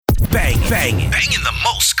Banging the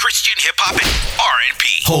most Christian hip hop and R&B.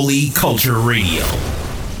 Holy Culture Radio.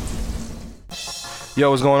 Yo,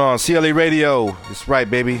 what's going on? CLE Radio. That's right,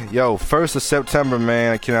 baby. Yo, 1st of September,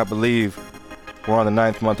 man. I cannot believe we're on the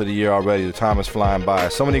 9th month of the year already. The time is flying by.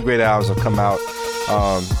 So many great albums have come out.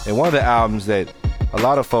 And one of the albums that a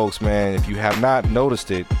lot of folks, man, if you have not noticed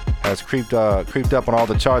it, has creeped up on all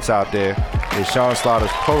the charts out there is Sean Slaughter's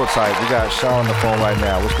Prototype. We got Sean on the phone right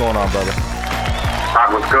now. What's going on, brother?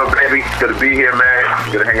 What's good, baby? Good to be here,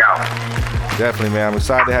 man. Good to hang out. Definitely, man. I'm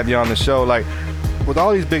excited to have you on the show. Like, with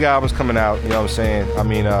all these big albums coming out, you know what I'm saying? I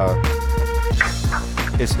mean,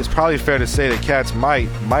 it's probably fair to say that cats might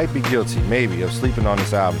be guilty, maybe, of sleeping on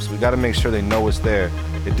this album. So we got to make sure they know it's there.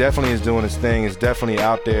 It definitely is doing its thing. It's definitely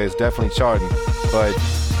out there. It's definitely charting. But,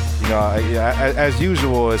 you know, as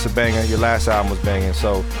usual, it's a banger. Your last album was banging.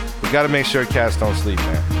 So we got to make sure cats don't sleep,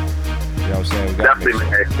 man. You know what I'm saying? Definitely,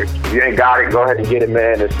 man. If you ain't got it, go ahead and get it,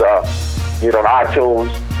 man. It's on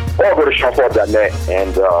iTunes or go to SeanSlaughter.net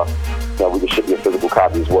and we can ship you a physical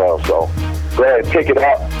copy as well. So go ahead, pick it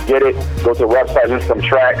up, get it, go to the website, listen to some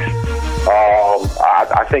tracks.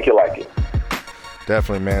 I think you'll like it.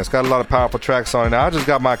 Definitely, man. It's got a lot of powerful tracks on it. Now, I just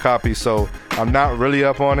got my copy, so I'm not really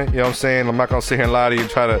up on it. You know what I'm saying? I'm not going to sit here and lie to you and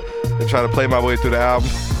try to play my way through the album.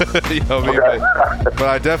 You know what I mean? But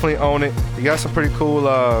I definitely own it. You got some pretty cool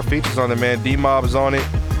features on it, man. D-Mob is on it.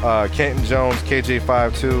 Kenton Jones,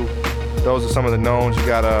 KJ52. Those are some of the knowns. You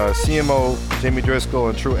got CMO, Jimmy Driscoll,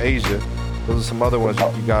 and True Asia. Those are some other ones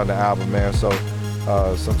you got on the album, man. So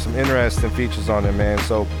some interesting features on it, man.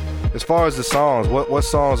 So as far as the songs, what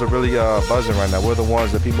songs are really buzzing right now? What are the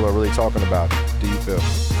ones that people are really talking about, do you feel?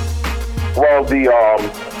 Well,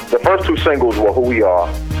 the first two singles were Who We Are,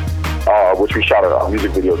 which we shot a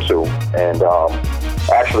music video to. And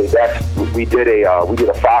actually we did a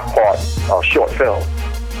 5-part short film.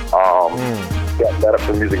 That up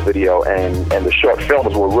for the music video, and the short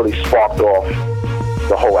films were really sparked off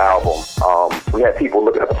the whole album. We had people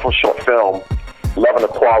looking at the full short film, loving the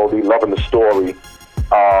quality, loving the story,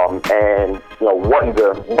 and wanting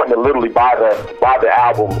to literally buy the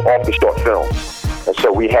album off the short film. And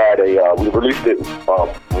so we had we released it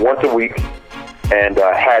once a week, and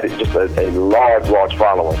had just a large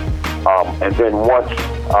following. And then once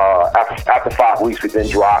after 5 weeks, we then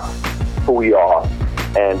dropped Who We Are,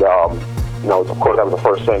 and of course, that was the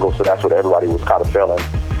first single, so that's what everybody was kind of feeling.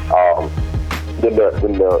 Then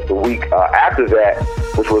the week after that,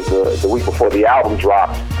 which was the week before the album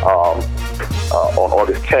dropped, on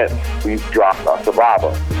August 10th, we dropped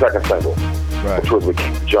Survivor, the second single, right, which was with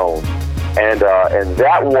Keith Jones. And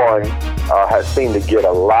that one has seemed to get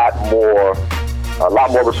a lot more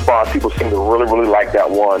response. People seem to really like that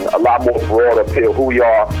one. A lot more broad appeal. Who We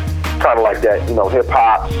Are, kind of like that,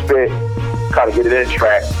 hip-hop, spit, kind of get it in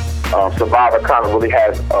track. Survivor kind of really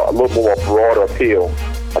has a little more broader appeal,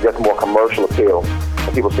 I guess more commercial appeal,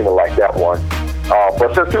 and people seem to like that one.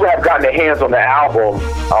 But since people have gotten their hands on the album,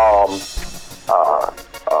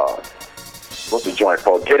 what's the joint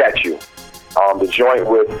called? Get At You. The joint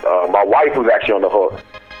with my wife, who's actually on the hook,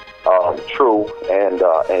 True, and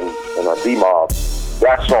D-Mob.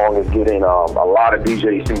 That song is getting a lot of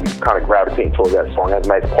DJs seem to kind of gravitating towards that song. It has a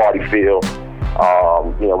nice party feel.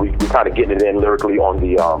 We kind of getting it in lyrically on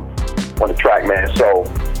the track, man. So,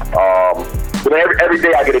 but every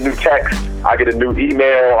day I get a new text, I get a new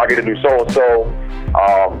email, I get a new so-and-so,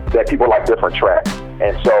 that people like different tracks.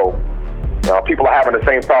 And so, people are having the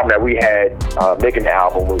same problem that we had making the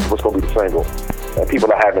album, what's going to be the single. And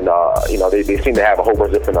people are having, they seem to have a whole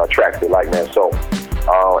bunch of different tracks they like, man. So,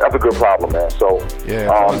 that's a good problem, man. So, but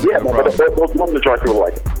those are the joints people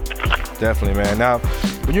like it. Definitely, man. Now,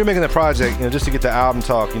 when you're making the project, just to get the album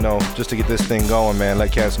talk, just to get this thing going, man,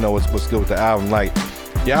 let cats know what's good with the album. Like,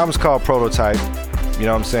 the album's called Prototype, you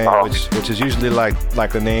know what I'm saying? Which is usually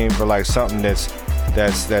like a name for like something that's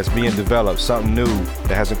being developed, something new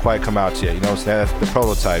that hasn't quite come out yet. You know what I'm saying? That's the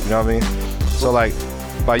prototype. You know what I mean? So like,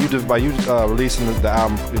 by you releasing the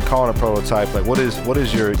album and calling it Prototype, like what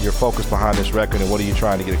is your focus behind this record, and what are you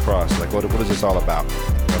trying to get across? Like what is this all about? You know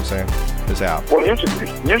what I'm saying? This album. Well,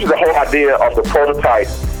 usually the whole idea of the prototype,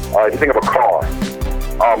 you think of a car.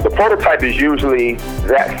 The prototype is usually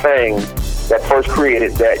that thing that first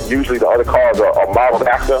created that usually the other cars are modeled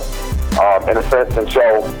after, in a sense. And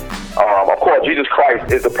so, of course, Jesus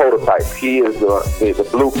Christ is the prototype. He is the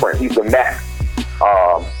blueprint. He's the map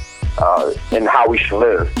in how we should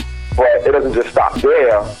live. But it doesn't just stop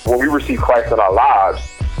there. When we receive Christ in our lives,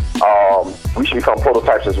 we should become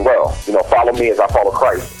prototypes as well. Follow me as I follow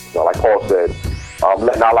Christ. Like Paul said,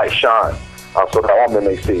 let our light shine so that all men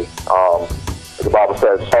may see. As the Bible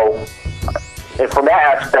says. So, and from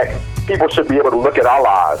that aspect, people should be able to look at our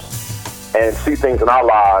lives and see things in our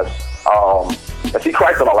lives, and see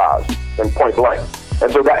Christ in our lives, in point blank.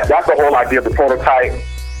 And so that's the whole idea of the prototype,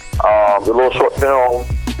 the little short film.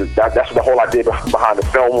 That's what the whole idea behind the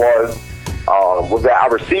film was that I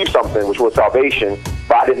received something, which was salvation,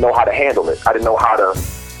 but I didn't know how to handle it. I didn't know how to,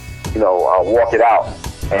 walk it out.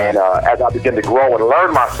 And as I began to grow and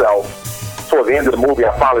learn myself, towards the end of the movie,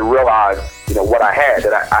 I finally realized, what I had,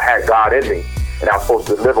 that I had God in me, and I was supposed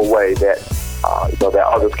to live a way that, that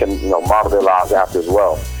others can, model their lives after as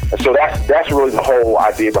well. And so that's really the whole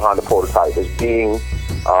idea behind the prototype, is being,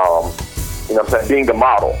 being the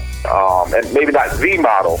model. And maybe not the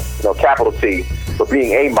model, capital T, but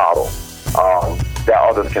being a model that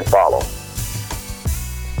others can follow.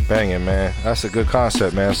 Banging, man. That's a good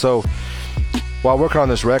concept, man. So while working on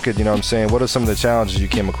this record, what are some of the challenges you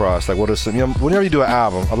came across? Like, what are some, whenever you do an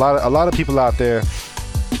album, a lot of people out there,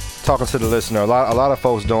 talking to the listener, a lot of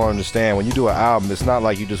folks don't understand when you do an album, it's not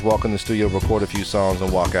like you just walk in the studio, record a few songs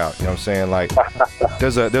and walk out. Like,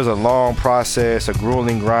 there's a long process, a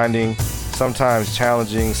grueling, grinding, sometimes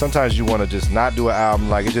challenging. Sometimes you want to just not do an album.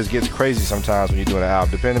 Like, it just gets crazy sometimes when you're doing an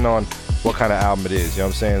album, depending on what kind of album it is.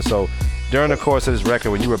 So during the course of this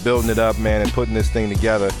record, when you were building it up, man, and putting this thing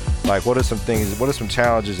together, like, what are some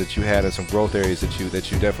challenges that you had and some growth areas that you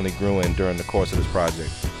definitely grew in during the course of this project?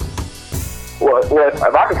 Well, if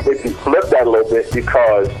I could maybe flip that a little bit,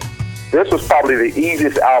 because this was probably the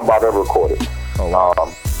easiest album I've ever recorded. Oh,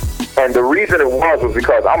 wow. And the reason it was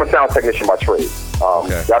because I'm a sound technician by trade.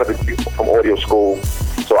 Got a degree from audio school.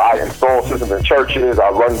 So I install systems in churches. I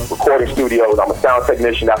run recording studios. I'm a sound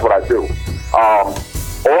technician. That's what I do.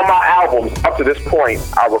 On my albums, up to this point,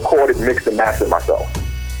 I recorded, mixed, and mastered myself.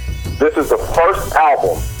 This is the first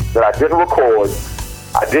album that I didn't record,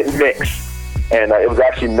 I didn't mix, and it was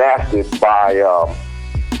actually mastered by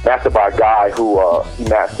a guy who he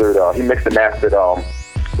mixed and mastered the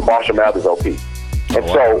Marshall Mathers LP. And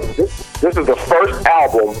so this is the first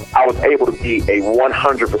album I was able to be a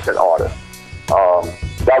 100% artist.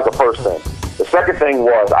 That was the first thing. The second thing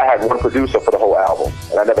was I had one producer for the whole album,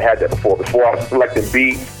 and I never had that before. Before, I was selecting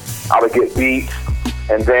beats, I would get beats,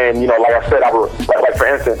 and then, like I said, I would, like for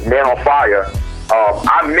instance, Man on Fire,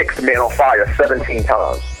 I mixed Man on Fire 17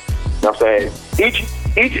 times. You know what I'm saying?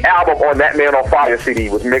 Each album on that Man on Fire CD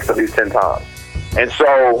was mixed at least 10 times. And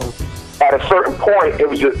so at a certain point,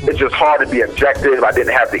 it's just hard to be objective. I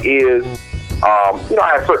didn't have the ears. I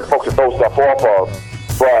had certain folks to throw stuff off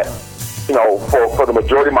of, but, for the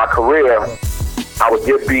majority of my career, I would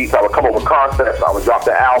get beats, I would come up with concepts, I would drop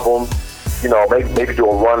the album, maybe do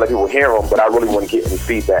a run, let people hear them, but I really wouldn't get any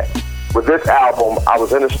feedback. With this album, I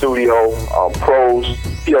was in the studio, Pros,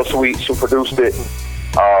 P.O. Sweets, who produced it.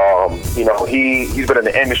 He's been in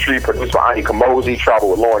the industry, produced by Ani Kamosi,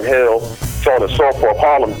 traveled with Lauryn Hill, so on and so forth,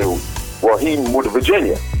 Harlem dude. Well, he moved to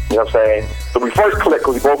Virginia, you know what I'm saying? So we first clicked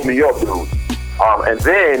because we both New York dudes. And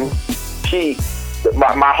then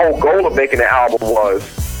my whole goal of making the album was,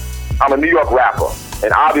 I'm a New York rapper,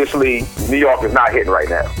 and obviously New York is not hitting right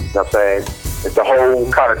now, you know what I'm saying? It's the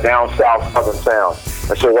whole kind of down south southern sound.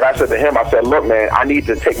 And so what I said to him, I said, look, man, I need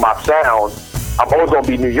to take my sound. I'm always going to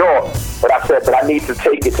be New York, but I need to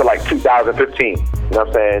take it to like 2015, you know what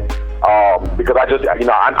I'm saying? Because I just, I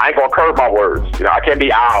ain't going to curve my words. I can't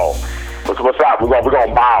be owl. What's up? We're going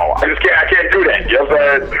to bow. I can't do that, you know what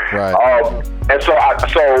I'm saying? Right. And so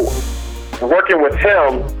working with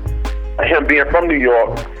him being from New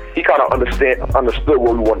York, he kind of understood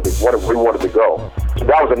where we wanted to go. So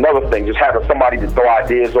that was another thing, just having somebody to throw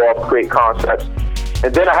ideas off, create concepts.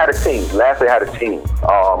 And then I had a team. Lastly, I had a team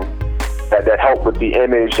that helped with the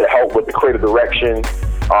image, that helped with the creative direction.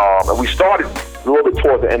 And we started a little bit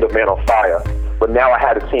towards the end of Man on Fire, but now I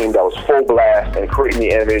had a team that was full blast and creating the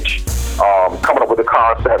image, coming up with the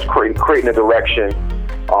concepts, creating the direction,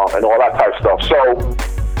 and all that type of stuff.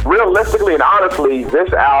 So realistically and honestly,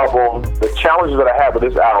 this album, the challenges that I had with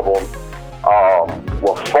this album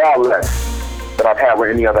were far less than I've had with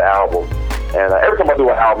any other album. And every time I do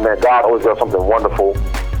an album, man, God always does something wonderful.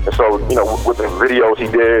 And so, with the videos he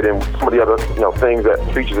did and some of the other, things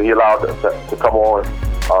features that he allowed to come on,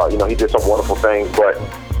 he did some wonderful things. But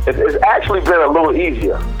it's actually been a little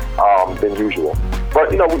easier than usual. But,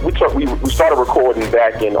 we started recording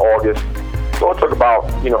back in August. So it took about,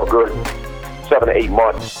 a good 7 to 8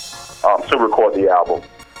 months to record the album.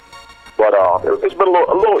 But it's been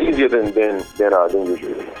a little easier than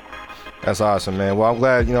usual. That's awesome, man. Well, I'm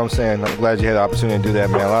glad, I'm glad you had the opportunity to do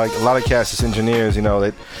that, man. A lot of cast as engineers, they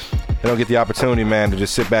don't get the opportunity, man, to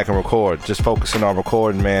just sit back and record, just focusing on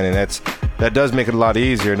recording, man. And that does make it a lot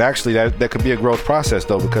easier. And actually, that could be a growth process,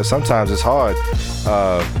 though, because sometimes it's hard,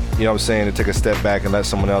 you know what I'm saying, to take a step back and let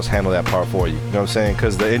someone else handle that part for you. You know what I'm saying?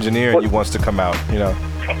 Because the engineer in you wants to come out, you know.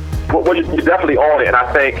 Well, you're definitely on it. And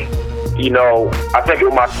I think,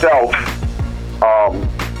 with myself,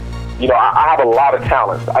 I have a lot of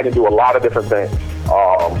talents. I can do a lot of different things.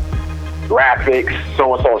 Graphics,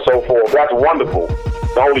 so and so and so forth. That's wonderful.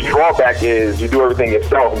 The only drawback is you do everything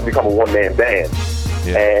yourself and become a one-man band.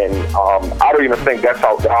 Yeah. And I don't even think that's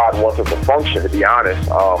how God wants us to function, to be honest.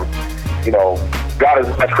 God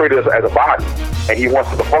has created us as a body, and he wants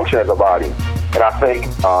us to function as a body. And I think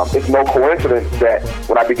it's no coincidence that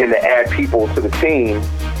when I begin to add people to the team,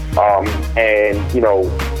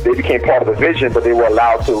 they became part of the vision, but they were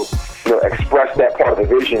allowed to express that part of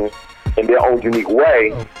the vision in their own unique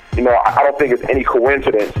way. I don't think it's any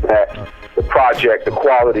coincidence that the project, the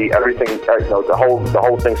quality, everything, the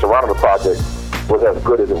whole thing surrounding the project was as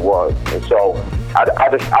good as it was. And so I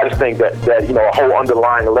just think that a whole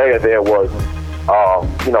underlying layer there was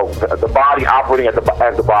the body operating as the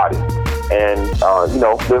body. And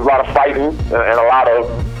there's a lot of fighting and a lot of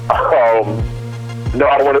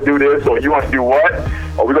I don't want to do this, or you want to do what?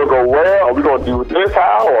 Are we going to go where? Are we going to do this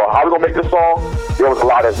how? Or how are we going to make this song? There was a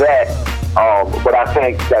lot of that. But I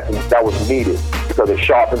think that was needed because it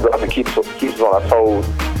sharpens us and keeps us on our toes.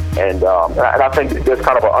 And I think that there's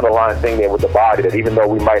kind of an underlying thing there with the body that even though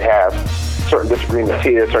we might have certain disagreements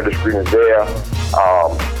here, certain disagreements there,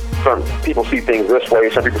 certain people see things this way,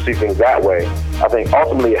 some people see things that way, I think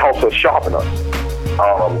ultimately it helps us sharpen us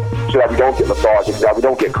so that we don't get lethargic, that we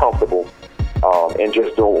don't get comfortable and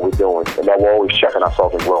just doing what we're doing, and that we're always checking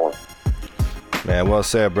ourselves and growing. Man, well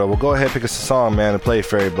said, bro. Well, go ahead, pick us a song, man, and play it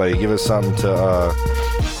for everybody. Give us something to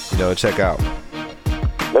check out.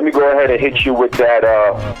 Let me go ahead and hit you with that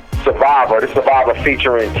Survivor. This Survivor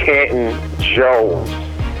featuring Canton Jones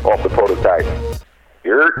off the Prototype.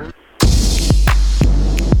 You heard?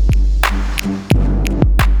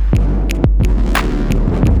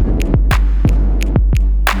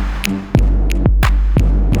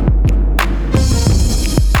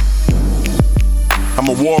 I'm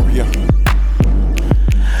a warrior.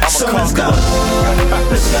 So let's go.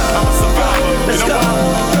 Let's go. I'm a survivor. Let's go.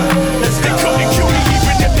 Let's go. They couldn't kill me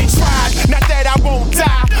even if they tried. Not that I won't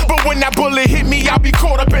die, but when that bullet hit me, I'll be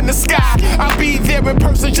caught up in the sky. I'll be there in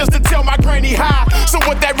person just to tell my granny hi. So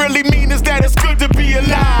what that really means is that it's good to be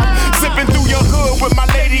alive. Zipping through your hood with my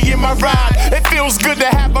lady in my ride. It feels good to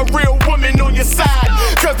have a real woman on your side.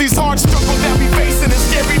 Cause these hard struggles that we facing is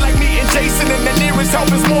scary like me and Jason. And the nearest help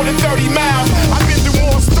is more than 30 miles. I've been through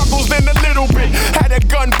more struggles than a little bit. Had a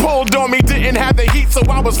gun pulled on me, didn't have the heat, so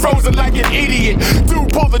I was frozen like an idiot.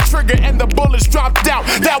 Dude pulled the trigger and the bullets dropped out.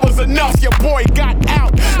 That was enough, your boy got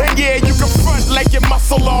out. And yeah, you can front like your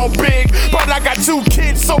muscle all big, but I got 2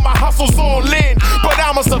 kids, so my hustle's all in. But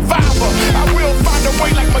I'm a survivor, I will find a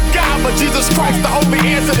way like MacGyver. Jesus Christ, the only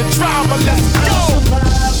answer to drama. Let's go.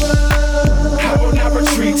 I will not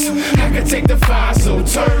retreat, I can take the fire, so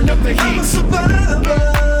turn up the heat.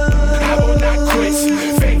 I will not quit,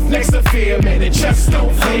 faith next to fear, man, it just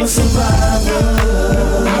don't fit. I'm a survivor.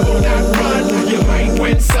 I will not run, you might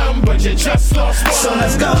win some, but you just lost one. So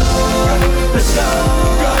let's go. Let's go.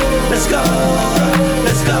 Let's go.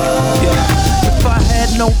 Let's go. Yeah. If I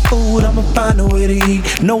had no food, I'ma find a way to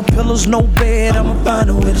eat. No pillows, no bed, I'ma find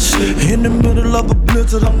a way to sleep. In the middle of a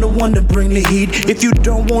blizzard, I'm the one to bring the heat. If you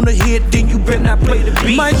don't wanna hit, then you better not play the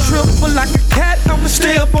beat. Might triple like a cat, I'ma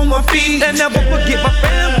stay up on my feet. And never forget my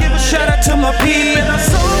fam, give a shout out to my peeps. And I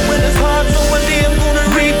saw it when it's hard, so one day I'm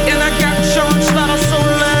gonna reap. And I got Sean Slaughter, so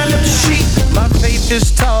line up the sheet. My faith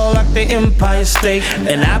is tall like the Empire State,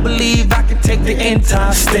 and I believe I can take the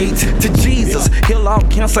entire state to Jesus, heal all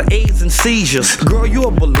cancer, AIDS, and seizures. Girl, you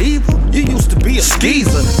a believer? You used to be a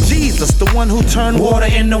skeezer. Jesus, the one who turned water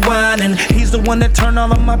into wine, and he's the one that turned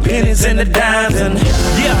all of my pennies into dimes. And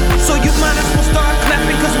yeah, so you might as well start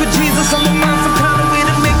clapping, cause with Jesus on the mind, some kind of way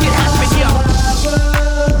to make it happen, yeah.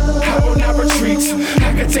 I will not retreat,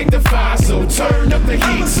 I can take the fire, so turn up the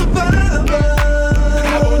heat.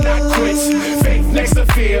 I will not quit, faith next to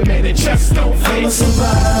fear, man, it just don't fit. I'm a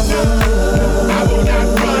survivor. I will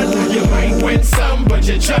not run, you might win some, but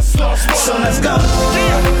you just lost one. So let's go.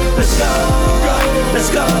 Let's go. Let's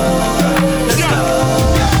go. Let's go.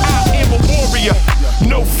 I am a warrior,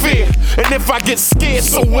 no fear. And if I get scared,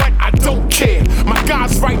 so what? I don't care. My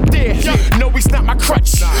God's right there. No, he's not my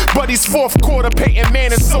crutch. But he's fourth quarter, Peyton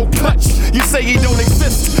Manning so clutch. You say he don't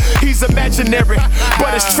exist, he's imaginary.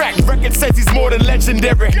 But his track record says he's more than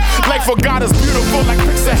legendary. Life for God is beautiful like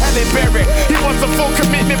picture Halle Berry. He wants a full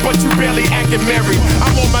commitment, but you barely acting merry.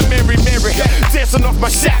 I'm on my Mary, dancing off my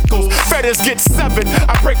shackles. Fetters get 7,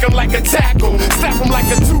 I break him like a tackle. Snap him like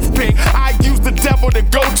a toothpick. I use the devil to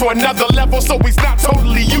go to another level, so he's not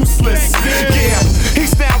totally useless. Yeah,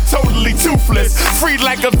 he's now totally toothless. Freed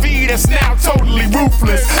like a V that's now totally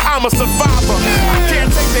ruthless. I'm a survivor. I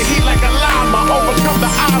can't take the heat like a llama. Overcome the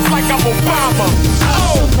odds like I'm Obama.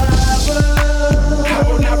 Oh, I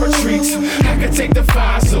will not retreat. I can take the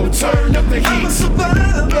fire, so turn up the heat. I'm a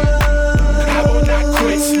survivor. I will not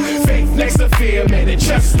quit. Faith next to fear, man, it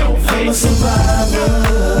just don't fit. I'm a survivor.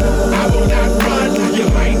 I will not run. You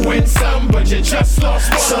might win some, but you just lost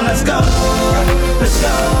one. So let's go. Let's go.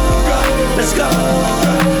 Let's go.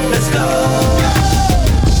 Let's go.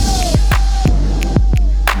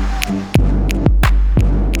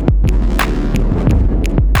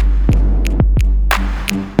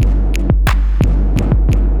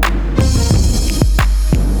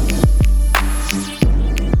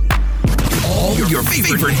 Your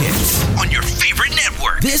favorite hits on your favorite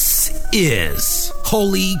network. This is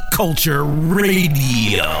Holy Culture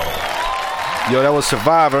Radio. Yo, that was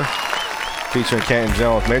Survivor featuring Canton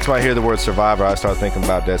Jones. Every time I hear the word Survivor, I start thinking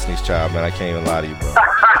about Destiny's Child, man. I can't even lie to you, bro.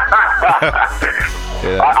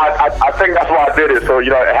 Yeah. I think that's why I did it. So, you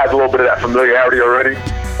know, it has a little bit of that familiarity already.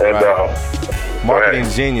 And right. Marketing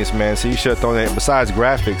genius, man. So you should have thrown that. Besides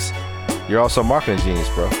graphics, you're also a marketing genius,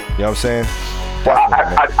 bro. You know what I'm saying? Well,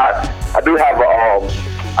 I do have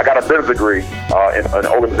I got a business degree in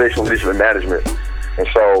organizational leadership and management, and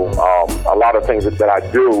so a lot of things that I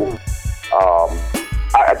do,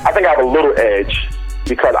 I think I have a little edge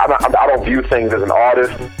because I don't view things as an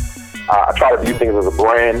artist. I try to view things as a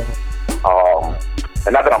brand,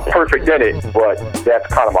 and not that I'm perfect in it, but that's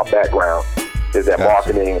kind of my background is that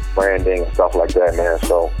marketing, branding, and stuff like that, man.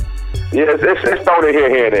 So yeah, it's thrown in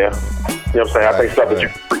here and there. You know what I'm saying? I think stuff that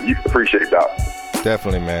you appreciate that.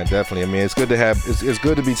 Definitely, man. Definitely. I mean, it's good to have. It's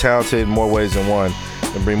good to be talented in more ways than one,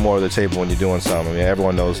 and bring more to the table when you're doing something. I mean,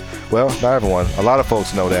 everyone knows. Well, not everyone. A lot of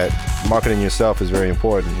folks know that marketing yourself is very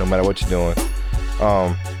important, no matter what you're doing.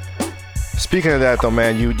 Speaking of that, though,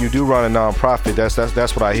 man, you do run a nonprofit.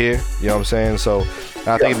 That's what I hear. You know what I'm saying? So,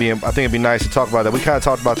 I think it'd be nice to talk about that. We kind of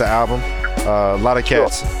talked about the album. A lot of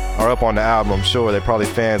cats are up on the album. I'm sure they're probably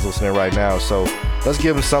fans listening right now. So. Let's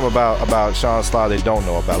give them something about Sean Sly they don't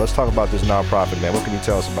know about. Let's talk about this nonprofit, man. What can you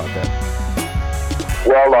tell us about that?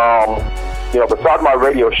 Well, you know, besides my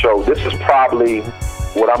radio show, this is probably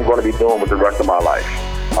what I'm going to be doing with the rest of my life.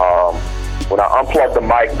 When I unplug the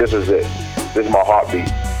mic, this is it. This is my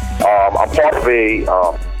heartbeat. I'm part of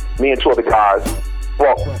me and two other guys.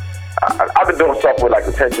 Well, I've been doing stuff with like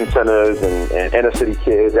detention centers and inner city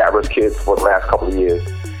kids, at-risk kids for the last couple of years.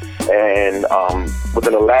 And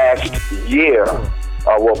within the last year,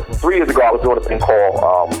 3 years ago, I was doing a thing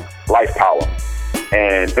called Life Power.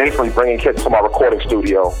 And basically bringing kids to my recording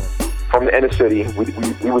studio from the inner city.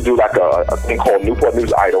 We would do like a thing called Newport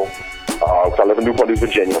News Idol. Because I live in Newport News,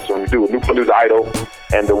 Virginia. So we do a Newport News Idol.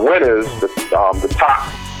 And the winners, the top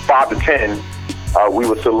 5 to 10, we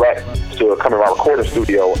would select to come in our recording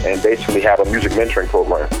studio and basically have a music mentoring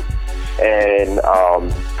program. And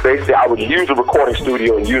basically, I would use the recording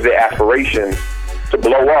studio and use their aspirations to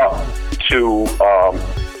blow up to,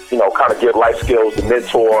 kind of give life skills, to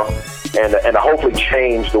mentor, and to hopefully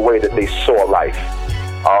change the way that they saw life.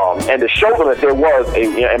 And to show them that there was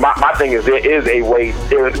and my thing is there is a way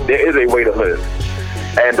to live.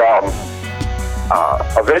 And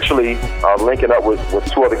eventually, linking up with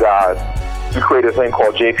 2 other guys, we created a thing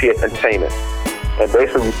called JP Entertainment. And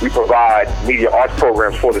basically, we provide media arts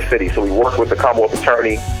programs for the city. So we work with the Commonwealth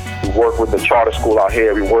Attorney, we work with the charter school out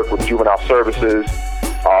here, we work with juvenile services.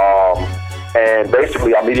 And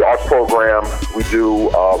basically, our media arts program, we do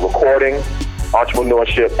recording,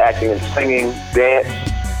 entrepreneurship, acting and singing, dance,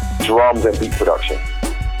 drums, and beat production.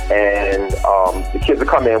 And the kids that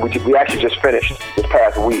come in, we actually just finished this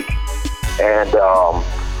past week. And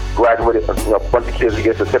graduated, a bunch of kids who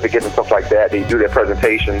get certificates and stuff like that. They do their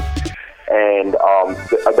presentations. And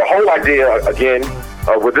the whole idea, again,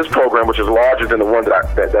 with this program, which is larger than the one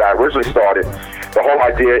that I originally started, the whole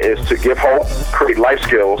idea is to give hope, create life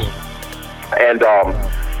skills, and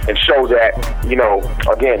show that,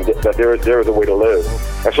 again, that there is a way to live.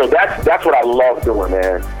 And so that's what I love doing,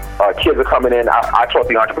 man. Kids are coming in. I taught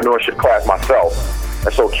the entrepreneurship class myself,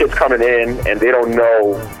 and so kids coming in and they don't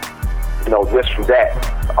know, this from that.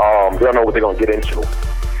 They don't know what they're gonna get into.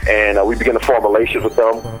 And we begin to form relationships with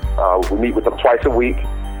them. We meet with them twice a week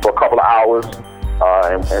for a couple of hours.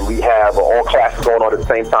 and we have all classes going on at the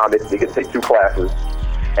same time. They get to take 2 classes,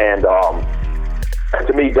 and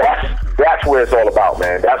to me, that's where it's all about,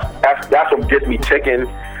 man. That's what gets me ticking.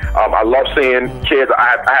 I love seeing kids.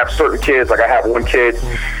 I have certain kids. Like I have one kid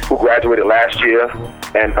who graduated last year,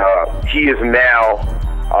 and he is now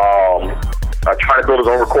trying to build his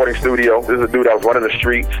own recording studio. This is a dude that was running the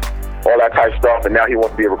streets, all that type of stuff, and now he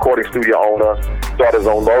wants to be a recording studio owner, start his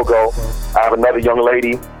own logo. I have another young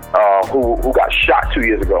lady who got shot 2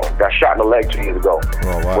 years ago. Got shot in the leg 2 years ago.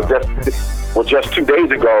 Oh, wow. Well, just 2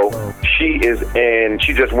 days ago, she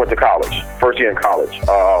just went to college, first year in college.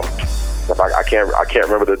 I can't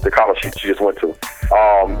remember the college she just went to.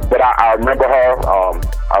 But I remember her.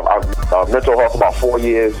 I've mentored her for about 4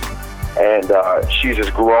 years, and she's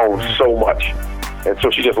just grown so much. And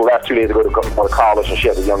so she just left 2 days ago to go to college, and she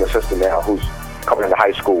has a younger sister now who's coming into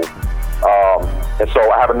high school. And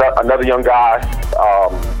so I have another young guy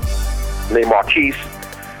named Marquise.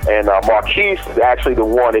 And Marquise is actually the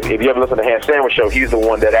one, if you ever listen to Ham Sandwich Show, he's the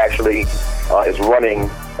one that actually is running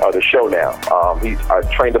the show now. I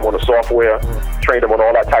trained him on the software, trained him on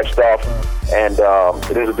all that type of stuff, and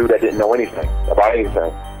there's a dude that didn't know anything about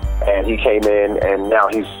anything. And he came in, and now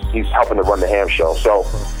he's helping to run the Ham Show. So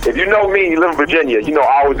if you know me, you live in Virginia, you know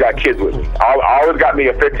I always got kids with me. I always got me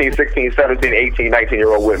a 15, 16, 17, 18,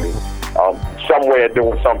 19-year-old with me, somewhere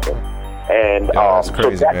doing something. And that's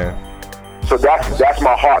crazy, man. So that's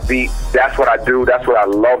my heartbeat. That's what I do. That's what I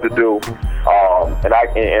love to do. And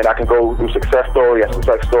I can go through success story after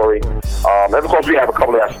success story. And of course, we have a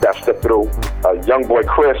couple of that step through. Young boy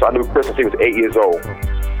Chris, I knew Chris since he was 8 years old.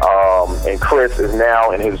 And Chris is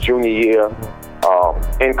now in his junior year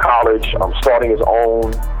in college, starting his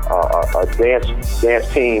own dance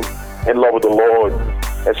team, in love with the Lord.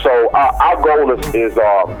 And so our goal is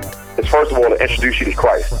first of all to introduce you to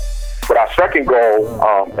Christ. But our second goal,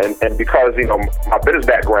 and because, my business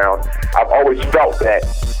background, I've always felt that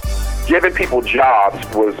giving people jobs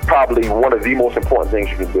was probably one of the most important things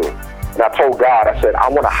you can do. And I told God, I said, I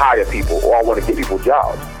want to hire people, or I want to give people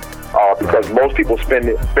jobs. Because most people spend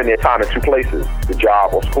their time in 2 places, the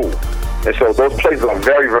job or school. And so those places are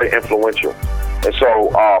very, very influential. And so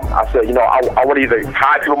I said, I want to either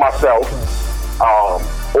hire people myself, or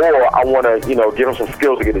I want to, give them some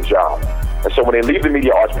skills to get a job. And so when they leave the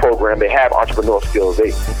media arts program, they have entrepreneurial skills.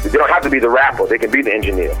 They don't have to be the rapper. They can be the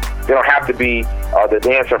engineer. They don't have to be the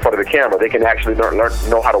dancer in front of the camera. They can actually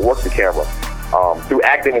know how to work the camera. Through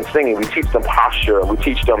acting and singing, we teach them posture, and we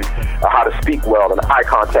teach them how to speak well, and eye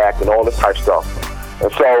contact, and all this type of stuff.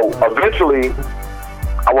 And so eventually,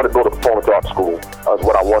 I want to build a performance arts school. Is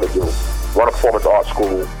what I want to do. Run a performance arts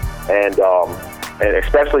school, and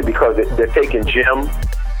especially because they're taking gym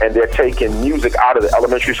and they're taking music out of the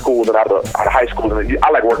elementary schools and out of high schools. And I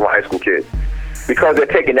like working with high school kids because they're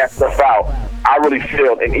taking that stuff out. I really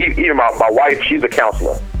feel, and even my wife, she's a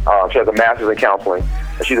counselor. She has a master's in counseling,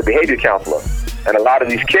 and she's a behavior counselor. And a lot of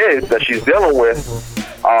these kids that she's dealing with,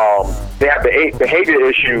 they have behavior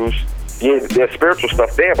issues. Yeah, there's spiritual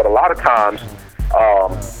stuff there, but a lot of times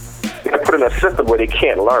they're put in a system where they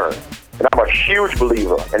can't learn. And I'm a huge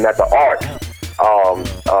believer in that the arts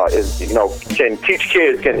can teach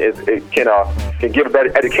kids, can give a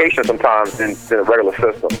better education sometimes than a regular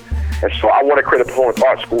system. And so I want to create a performance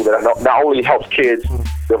arts school that not only helps kids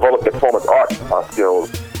develop their performance arts skills,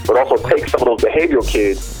 but also take some of those behavioral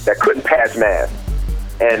kids that couldn't pass math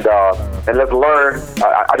and let's learn.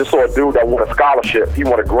 I just saw a dude that won a scholarship. He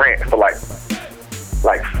won a grant for like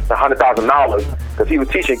 $100,000 because he was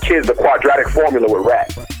teaching kids the quadratic formula with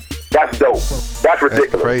rap. That's dope. That's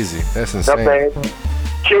ridiculous. That's crazy. That's insane. You know what I'm saying?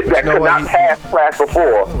 Kids that could not pass class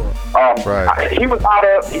before. Right. He was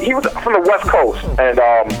from the West Coast, and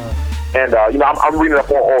I'm reading up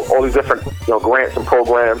on all these different grants and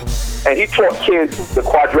programs, and he taught kids the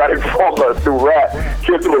quadratic formula through rap.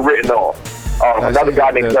 Kids who were written on. Another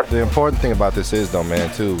guy named the important thing about this is though, man,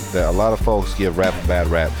 too, that a lot of folks give rap a bad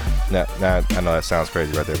rap. Now I know that sounds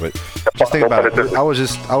crazy right there, but just think about it. I was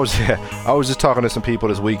just talking to some people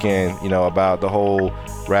this weekend, about the whole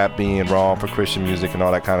rap being wrong for Christian music and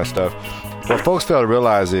all that kind of stuff. What folks fail to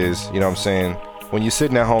realize is, when you're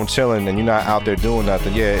sitting at home chilling and you're not out there doing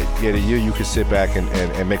nothing, you can sit back and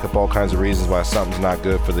make up all kinds of reasons why something's not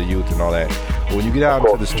good for the youth and all that. But when you get out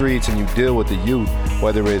into the streets and you deal with the youth,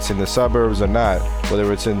 whether it's in the suburbs or not,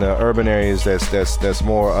 whether it's in the urban areas that's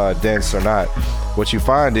more dense or not, what you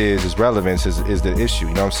find is relevance is the issue.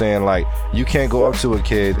 You know what I'm saying? Like, you can't go up to a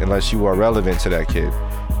kid unless you are relevant to that kid.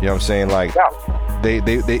 You know what I'm saying? Like,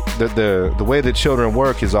 the way that children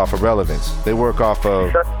work is off of relevance. They work off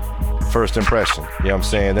of first impression. You know what I'm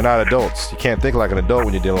saying? They're not adults. You can't think like an adult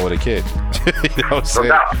when you're dealing with a kid. You know what I'm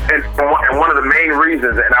saying? And one of the main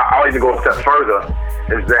reasons, and I'll even go a step further,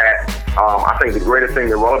 is that I think the greatest thing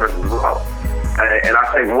in relevance is love. And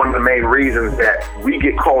I think one of the main reasons that we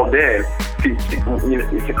get called in, because it's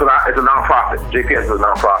a nonprofit. JPS is a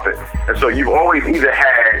nonprofit. And so you've always either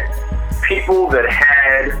had people that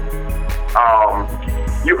had,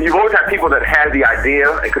 you've always had people that had the idea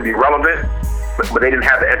and could be relevant, but they didn't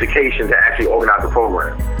have the education to actually organize the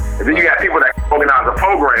program. And then you got people that organize the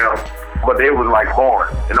program, but they was like born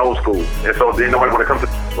in old school. And so they know when it comes to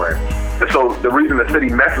the program. And so the reason the city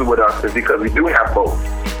messes with us is because we do have both.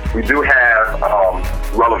 We do have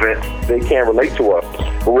relevant, they can relate to us,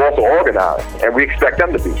 but we're also organized, and we expect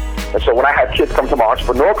them to be. And so when I have kids come to my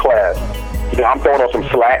entrepreneur class, I'm throwing on some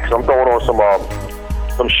slacks, I'm throwing on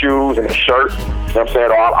some shoes and a shirt, you know what I'm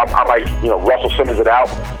saying? Or I might, Russell Simmons it out.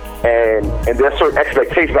 And there's certain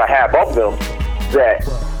expectations I have of them that,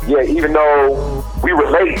 even though we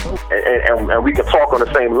relate and we can talk on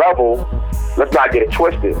the same level, let's not get it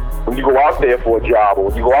twisted. When you go out there for a job, or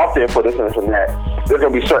when you go out there for this and this and that, there's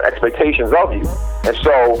going to be certain expectations of you. And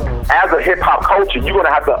so as a hip-hop culture, you're going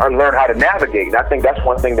to have to unlearn how to navigate. And I think that's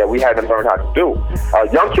one thing that we haven't learned how to do.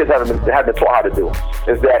 Young kids haven't been taught how to do,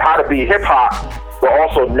 is that how to be hip-hop, but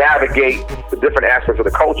also navigate the different aspects of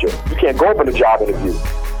the culture. You can't go up in a job interview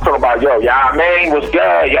talking about, yo, y'all man was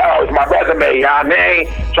good, yo, it's my resume, y'all man,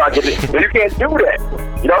 trying to get it. You can't do that.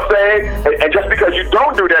 You know what I'm saying? And just because you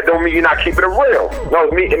don't do that don't mean you're not keeping it real. No,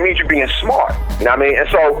 it means you're being smart. You know what I mean? And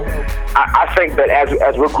so I think that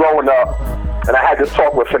as we're growing up, and I had this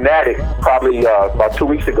talk with Fanatic probably about 2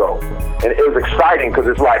 weeks ago, and it was exciting because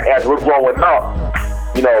it's like, as we're growing up,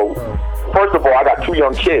 first of all, I got 2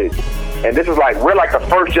 young kids, and this is like, we're like the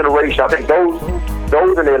first generation. I think those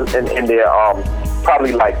in their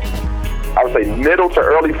probably like, I would say middle to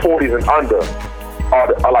early 40s and under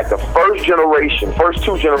are like the first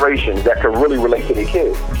 2 generations that can really relate to their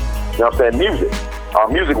kids. You know what I'm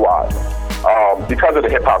saying? Music-wise, because of the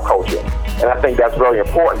hip-hop culture. And I think that's very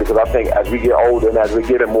important, because I think as we get older and as we're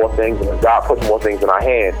getting more things and as God puts more things in our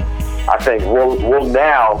hands, I think we'll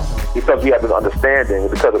now, because we have this understanding,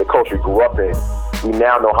 because of the culture we grew up in, we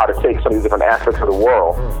now know how to take some of these different aspects of the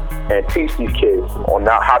world and teach these kids on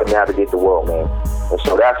how to navigate the world, man. And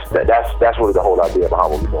so that's really the whole idea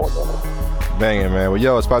behind what we're doing, man. Banging, man. Well,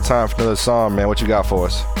 yo, it's about time for another song, man. What you got for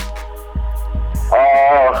us?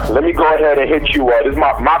 Let me go ahead and hit you. This is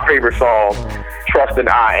my favorite song, Trust in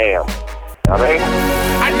I Am.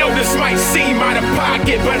 I know this might seem out of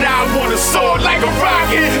pocket, but I want to soar like a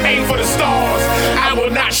rocket. Aim for the stars. I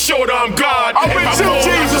will not short on God. If I fall,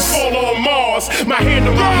 I just fall on Mars. My hand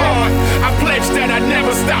on my heart. I pledge that I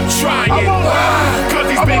never stop trying. Cause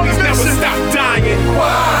these babies never stop dying.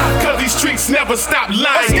 Cause these streets never stop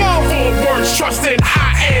lying. 4 words, trust in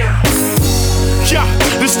I am. Yeah,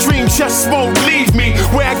 this dream just won't leave me.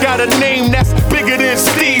 Where I got a name that's bigger than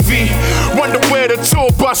Stevie. Wonder where the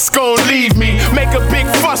tour bus gon' leave me. Make a big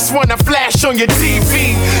fuss when I flash on your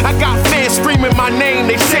TV. I got fans screaming my name,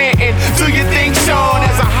 they chanting. Do you think, Sean,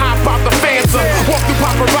 as I hop out the Phantom? Walk through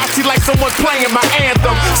paparazzi like someone's playing my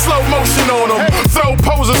anthem. Slow motion on them, throw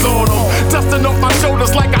poses on them. Dusting off my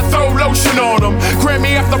shoulders like I throw lotion on them.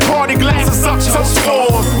 Grammy after party, glasses up, so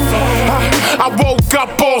storm. I woke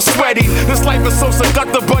up all sweaty. This life is so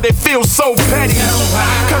seductive, but it feels so petty.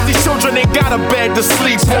 Cause these children ain't got a bed to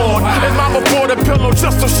sleep on. And mama bought a pillow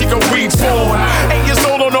just so she can reach on. 8 years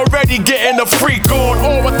old and already getting a freak on.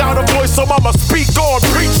 All without a voice, so mama speak on,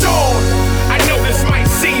 preach on. I know this might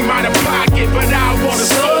seem out of pocket, but I wanna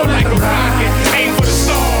soar like a rocket. Aim for the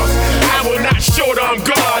stars. I will not short on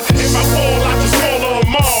God. If I fall, I just fall on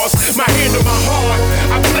Mars. My hand on my heart.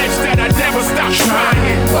 I pledge that I never stop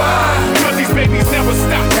trying. Cause these babies never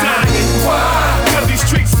stop dying. Cause these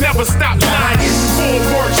streets never stop lying. 4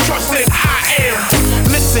 words, trust in I am.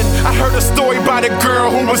 Listen, I heard a story about a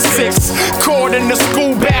girl who was 6, caught in the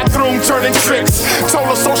school bathroom turning tricks. Told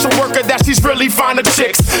a social worker that she's really fond of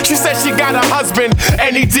chicks. She said she got a husband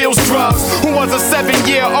and he deals drugs, who was a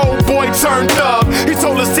 7-year-old boy turned thug. He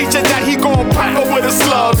told his teacher that he gon' pop her with a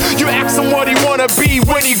slug. You ask him what he wanna be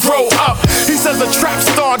when he grow up. He says a trap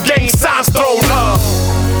star, gang signs thrown up.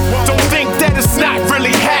 Don't think that it's not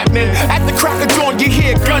really happening. At the crack of dawn, you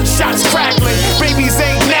hear gunshots crackling. Babies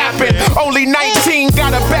ain't napping. Only 19,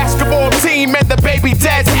 got a basketball team, and the baby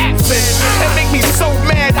dad's absent. It make me so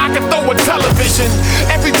mad I can throw a television.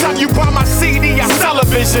 Every time you buy my CD, I sell a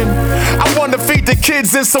vision. I wanna feed the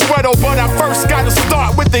kids in Soweto, but I first gotta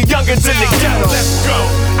start with the youngins in the ghetto. Let's go.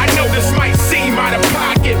 I know this might seem out of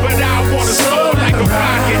pocket, but I wanna soar like a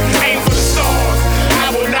rocket. Aim for the stars.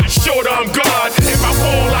 I will not short on God. If I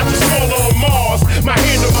fall, I just fall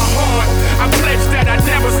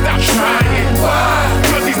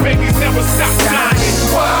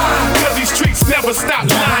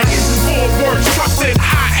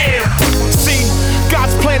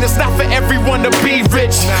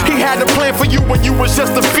had a plan for you when you was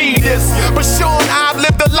just a fetus. But Sean, I've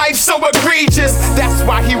lived a life so egregious. That's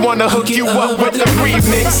why he wanna hook you up with the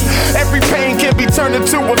remix. Every pain can be turned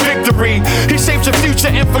into a victory. He shapes your future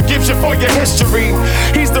and forgives you for your history.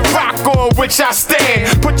 He's the rock on which I stand.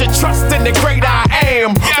 Put your trust in the great I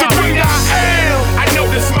am. The great I am. I know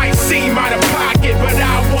this might seem out of pocket, but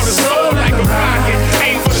I want to soar like a rocket.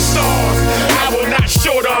 Aim for the stars. I will not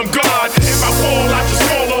short on God. If I fall, I just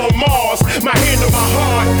fall on Mars. My hand on my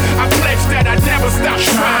heart. I pledge that I never stop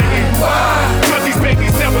trying. Why? Cause these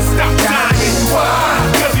babies never stop dying.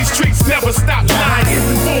 Why? Cause these streets never stop lying.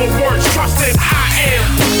 4 words, trust that I am.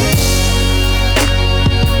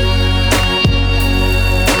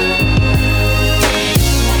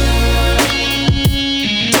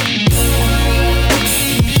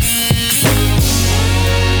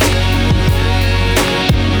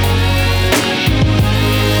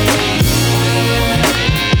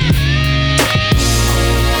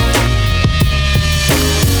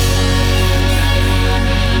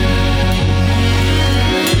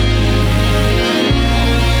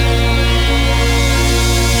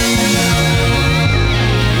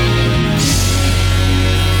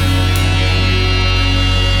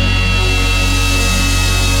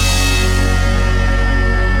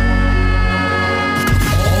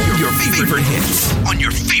 On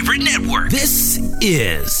your favorite network. This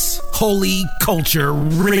is Holy Culture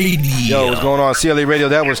Radio. Yo, what's going on, CLE Radio?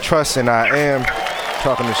 That was Trust and I Am.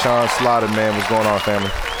 Talking to Sean Slaughter, man. What's going on, family?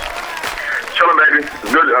 Chillin', baby.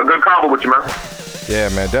 A good combo with you, man. Yeah,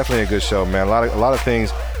 man. Definitely a good show, man. A lot of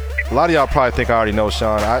things. A lot of y'all probably think I already know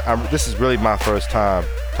Sean. This is really my first time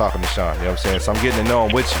talking to Sean. You know what I'm saying? So I'm getting to know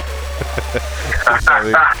him with you.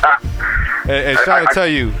 and Sean, to tell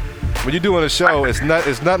you, when you're doing a show, it's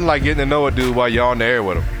nothing like getting to know a dude while you're on the air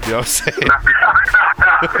with him. You know what I'm saying?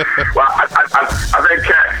 Well, I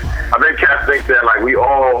think cats think that like we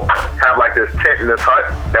all have like this tent in this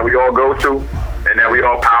hut that we all go to, and that we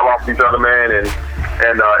all power off each other, man. And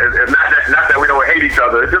it's not that we don't hate each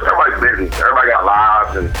other. It's just everybody's busy. Everybody got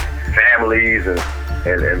lives and families and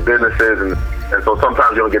businesses, and so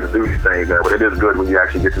sometimes you don't get to do these things, man. But it is good when you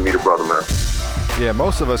actually get to meet a brother, man. Yeah,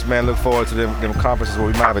 most of us, man, look forward to them conferences where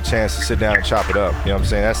we might have a chance to sit down and chop it up. You know what I'm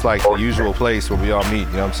saying? That's like the usual place where we all meet.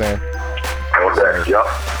 You know what I'm saying? Okay, yep.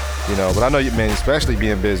 You know, but I know you, man, especially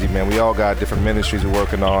being busy, man, we all got different ministries we're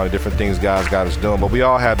working on, different things guys got us doing, but we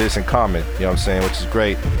all have this in common, you know what I'm saying, which is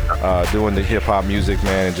great, doing the hip-hop music,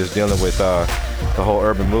 man, and just dealing with the whole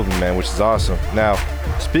urban movement, man, which is awesome. Now,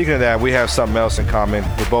 speaking of that, we have something else in common.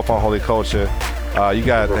 We're both on Holy Culture. You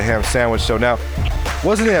got the Ham Sandwich Show. Now,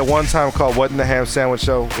 wasn't it at one time called What in the Ham Sandwich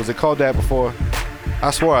Show? Was it called that before?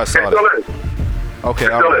 I swore I saw that. Okay,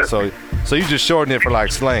 all right, so you just shortened it for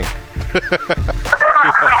like slang.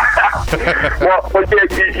 Well,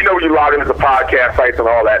 yeah, you know when you log into the podcast sites and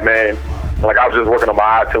all that, man. Like I was just working on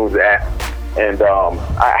my iTunes app, and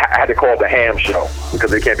I had to call it the Ham Show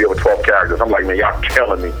because it can't be over 12 characters. I'm like, man, y'all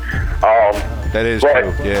killing me. That is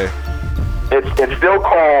true, yeah. It's still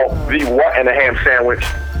called the What in the Ham Sandwich,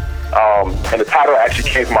 and the title actually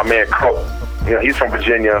came from my man Cook. You know, he's from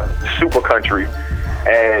Virginia, super country,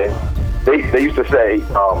 and they used to say,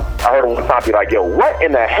 I heard him one time be like, yo, what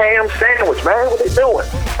in the ham sandwich, man? What they doing?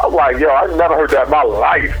 I was like, yo, I never heard that in my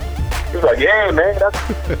life. He was like, yeah, man,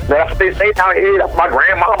 that's what they say down here. That's my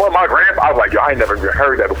grandmama and my grandpa. I was like, yo, I ain't never even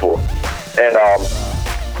heard that before.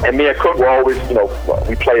 And me and Cook were always, you know,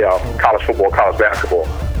 we play college football, college basketball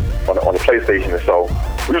on the PlayStation, and so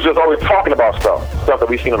we was just always talking about stuff that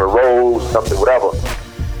we seen on the road, stuff that whatever.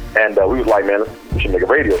 And we was like, man, we should make a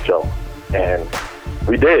radio show. And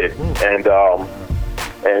we did, and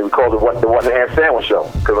we called it the What in the Ham Sandwich Show.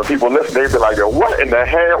 Because when people listen, they'd be like, yo, what in the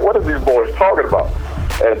ham? What are these boys talking about?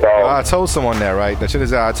 And I told someone that, right? That shit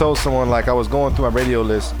is out. I told someone, like, I was going through my radio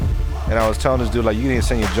list, and I was telling this dude, like, you need to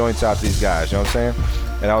send your joints out to these guys, you know what I'm saying?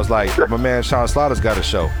 And I was like, my man Sean Slaughter's got a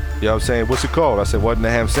show. You know what I'm saying? What's it called? I said, What in the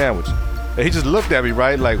Ham Sandwich? And he just looked at me,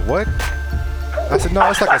 right? Like, what? I said, no,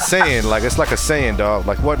 it's like a saying. Like, it's like a saying, dog.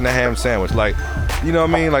 Like, what in the ham sandwich? Like, you know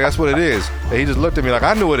what I mean? Like, that's what it is. And he just looked at me like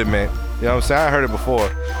I knew what it meant. You know what I'm saying? I heard it before.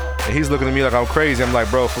 And he's looking at me like I'm crazy. I'm like,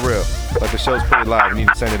 bro, for real. Like, the show's pretty live. You need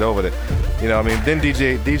to send it over there. You know what I mean? Then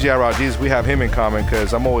DJ Raw Jesus, we have him in common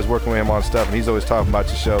because I'm always working with him on stuff, and he's always talking about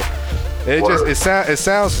your show. It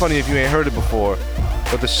sounds funny if you ain't heard it before,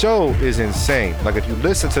 but the show is insane. Like, if you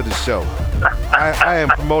listen to the show, I am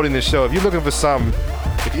promoting the show. If you're looking for something,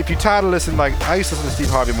 if you're tired of listening, like, I used to listen to Steve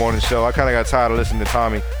Harvey Morning Show. I kind of got tired of listening to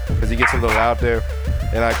Tommy because he gets a little out there.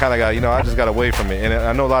 And I kind of got, I just got away from it. And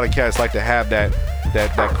I know a lot of cats like to have that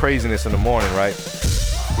craziness in the morning, right?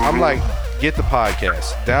 I'm like, get the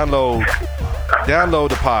podcast. Download Download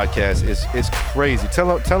the podcast. It's crazy.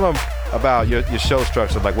 Tell them about your show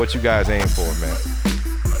structure, like what you guys aim for, man.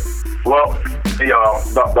 Well,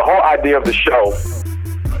 the whole idea of the show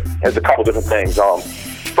is a couple different things.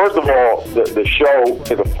 First of all, the show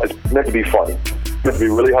is meant to be funny. It's meant to be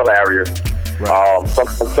really hilarious. Right.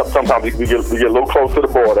 Sometimes we get a little close to the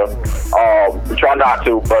border. We try not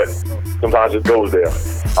to, but sometimes it goes there.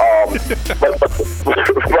 But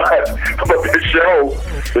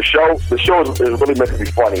the show is really meant to be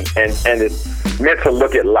funny, and it's meant to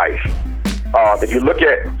look at life. If you look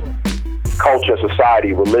at culture,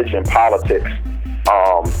 society, religion, politics,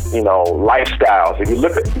 lifestyles. If you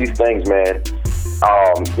look at these things, man,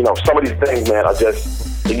 some of these things, man, are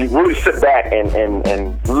just, if you really sit back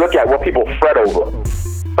and look at what people fret over,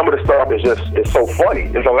 some of the stuff is so funny.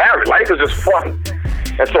 It's hilarious. Life is just funny.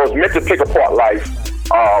 And so it's meant to pick apart life.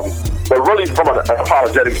 But really from an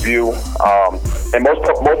apologetics view, and most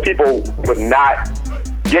people would not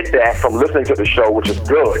get that from listening to the show, which is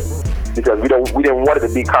good, because we didn't want it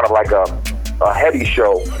to be kind of like a heavy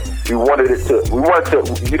show. We wanted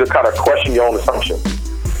you to kind of question your own assumptions.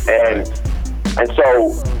 And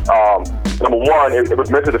so number one, it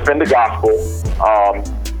was meant to defend the gospel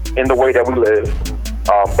in the way that we live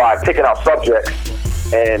by picking out subjects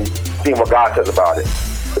and seeing what God says about it.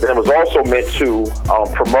 But then it was also meant to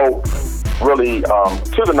promote really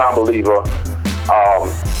to the non-believer,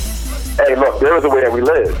 hey, look, there is a way that we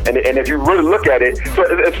live. And if you really look at it, so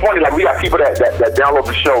it's funny, like we got people that download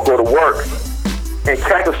the show, go to work, and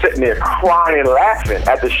kind of sitting there crying and laughing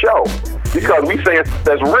at the show because we say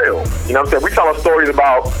that's real. You know what I'm saying? We telling stories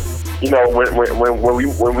about, when we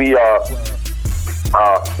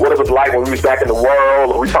what it was like when we was back in the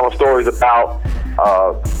world, or we telling stories about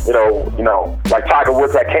like Tiger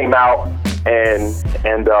Woods that came out and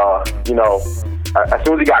as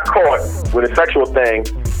soon as he got caught with a sexual thing,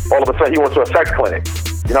 all of a sudden he went to a sex clinic.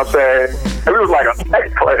 You know what I'm saying? And we was like, a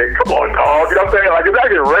sex clinic? Come on, dog. You know what I'm saying? Like, is that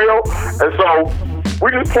getting real? And so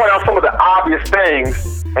we just point out some of the obvious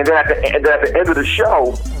things, and then at the end of the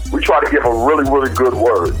show, we try to give a really, really good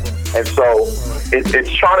word. And so it's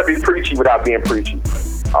trying to be preachy without being preachy.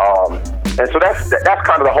 And so that's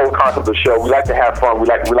kind of the whole concept of the show. We like to have fun. We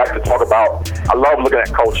like to talk about. I love looking at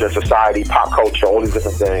culture, society, pop culture, all these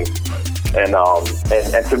different things. And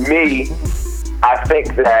to me, I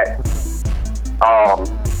think that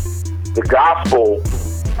the gospel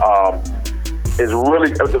is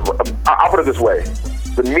really. I'll put it this way: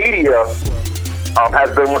 the media has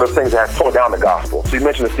been one of the things that has torn down the gospel. So you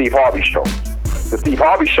mentioned the Steve Harvey show. The Steve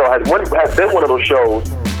Harvey show has been one of those shows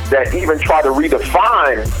that even tried to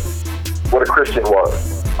redefine what a Christian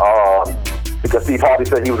was. Because Steve Harvey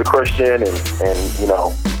said he was a Christian, and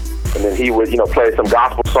then he would play some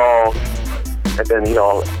gospel songs, and then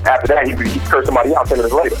after that he cursed somebody out 10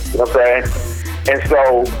 minutes later. You know what I'm saying? And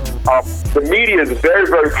so the media is very,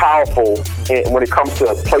 very powerful when it comes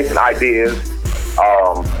to placing ideas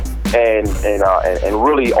and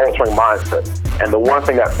really altering mindsets. And the one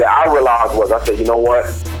thing that I realized was, I said, you know what?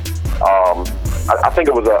 I think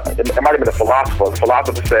it might have been a philosopher. The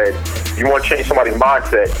philosopher said, you want to change somebody's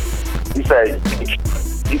mindset. He said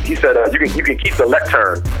you can keep the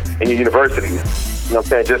lectern in your universities. You know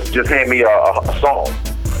what I'm saying? Just hand me a song.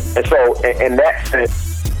 And so in that sense,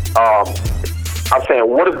 I'm saying,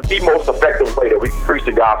 what is the most effective way that we can preach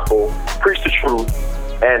the gospel, preach the truth,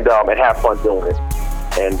 and have fun doing it?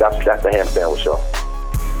 And that's the Ham Sandwich Show.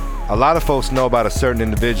 A lot of folks know about a certain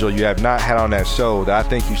individual you have not had on that show that I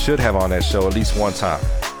think you should have on that show at least one time.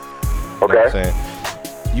 Okay. You know what I'm saying?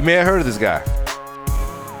 You may have heard of this guy.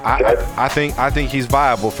 I think he's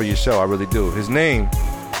viable for your show. I really do. His name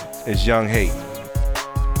is Young Hate.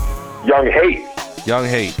 Young Hate. Young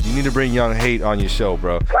Hate. You need to bring Young Hate on your show,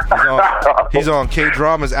 bro. He's on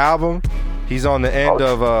K-Drama's album. He's on the end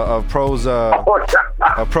of Pro's video.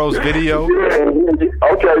 Okay,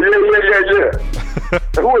 yeah.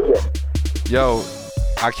 Who is that? Yo,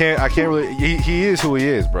 I can't really. He is who he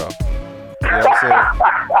is, bro. You know what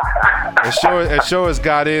I'm saying? As sure as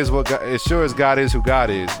God is who God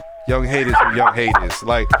is, Young Hate is who Young Hate is.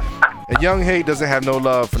 Like, and Young Hate doesn't have no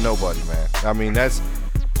love for nobody, man. I mean, that's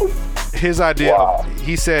his idea. Wow.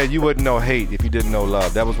 He said you wouldn't know hate if you didn't know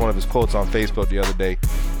love. That was one of his quotes on Facebook the other day.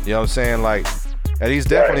 You know what I'm saying? Like, and he's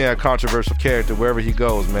definitely a controversial character wherever he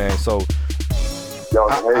goes, man. So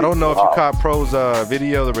I don't know if you caught Pro's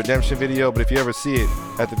video, the redemption video, but if you ever see it,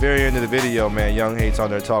 at the very end of the video, man, Young Hate's on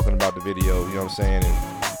there talking about the video. You know what I'm saying? And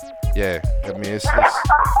yeah, I mean, it's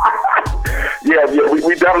yeah,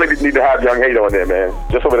 we definitely need to have Young Hate on there, man.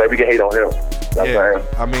 Just so that we can hate on him. Yeah,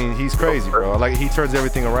 I mean, he's crazy, bro. Like, he turns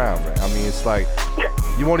everything around, man. I mean, it's like,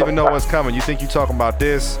 you won't even know what's coming. You think you're talking about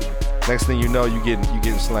this, Next thing you know, you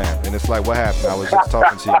getting slammed, and it's like, what happened? I was just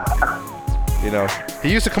talking to you. You know,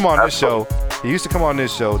 he used to come on this show.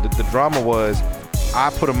 The drama was, I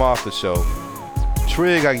put him off the show.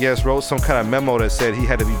 Trig, I guess, wrote some kind of memo that said he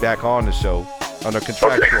had to be back on the show under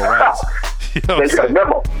contractual rights. You know what I'm saying?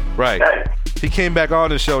 Memo. Right. He came back on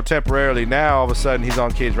the show temporarily. Now all of a sudden he's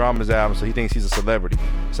on K-Drama's album, so he thinks he's a celebrity.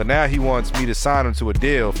 So now he wants me to sign him to a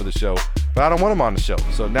deal for the show, but I don't want him on the show.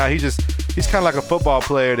 So now he's kind of like a football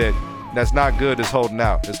player that's not good, that's holding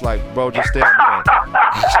out. It's like, bro, just stay on the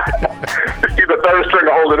bench. He's the third string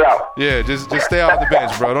to hold it out. Yeah, just stay off the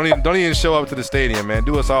bench, bro. Don't even show up to the stadium, man.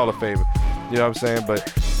 Do us all a favor. You know what I'm saying?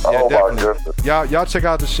 But yeah, definitely. Y'all check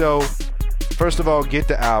out the show. First of all, get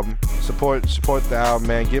the album. Support the album,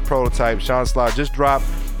 man. Get Prototype. Sean Slaughter just dropped,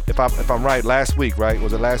 if I'm right, last week, right?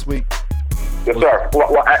 Was it last week? Yes, sir.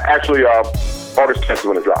 Well, actually, August 10th is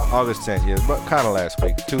when it dropped. August 10th, yeah, but kind of last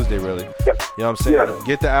week. Tuesday, really. Yep. You know what I'm saying? Yeah.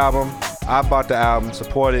 Get the album. I bought the album.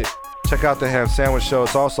 Support it. Check out the Ham Sandwich Show.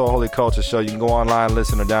 It's also a Holy Culture Show. You can go online,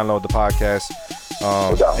 listen, or download the podcast.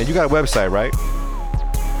 And you got a website, right?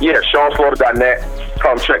 Yeah, SeanSlaughter.net.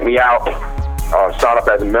 Come check me out. Sign up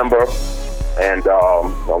as a member. And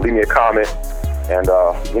leave me a comment, and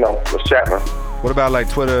let's chat, man. What about like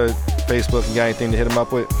Twitter, Facebook? You got anything to hit them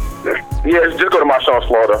up with? Yeah, just go to my Sean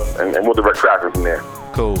Slaughter, and we'll direct traffic from there.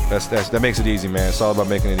 Cool. That makes it easy, man. It's all about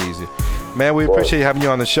making it easy, man. We appreciate having you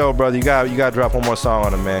on the show, brother. You got to drop one more song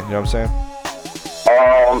on it, man. You know what I'm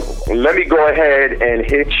saying? Let me go ahead and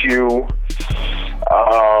hit you.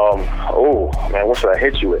 What should I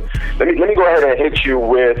hit you with? Let me go ahead and hit you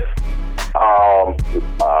with.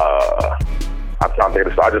 I'm trying to think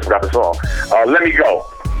of the song. I just forgot the song. Let Me Go.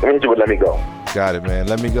 Let me hit you with Let Me Go. Got it, man.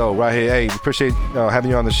 Let Me Go. Right here. Hey, we appreciate having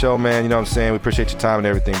you on the show, man. You know what I'm saying? We appreciate your time and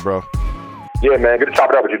everything, bro. Yeah, man. Good to chop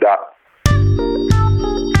it up with you, Doc.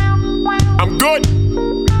 I'm good.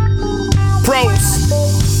 Pros.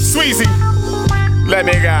 Sweezy. Let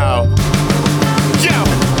me go. Yo.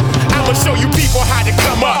 I'ma show you people how to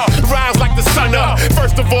come up. Rise like the sun up.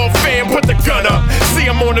 First of all, fam, put the gun up. See,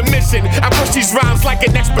 I'm on a mission. I push these rhymes like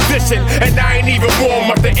an expedition. And I ain't even warm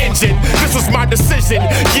up the engine. This was my decision.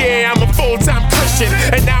 Yeah, I'm a full-time Christian.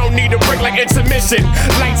 And I don't need a break like intermission.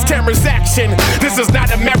 Lights, cameras, action. This is not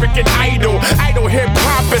American Idol. Idol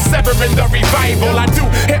hip-hop is severing the revival. I do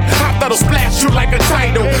hip-hop that'll splash you like a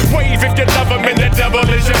tidal. Wave if you love him and the devil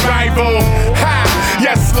is your rival. Ha!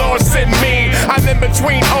 Yes, Lord, send me. I'm in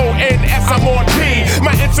between O and S, I'm on P.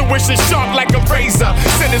 My intuition sharp like a razor.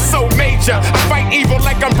 Sin is so major. I fight evil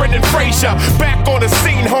like I'm Brendan Fraser. Back on the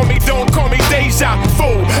scene, homie, don't call me deja vu.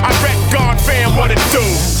 I rep God, fam, what it do?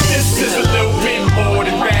 This is a little bit more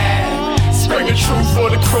than rap. Screaming truth for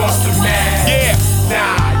the cross of man. Yeah.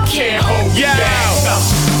 Nah, can't hold me back.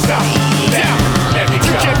 Stop. Let me go.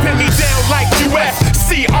 You can pin me down like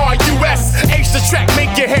UFCRUS. H the track,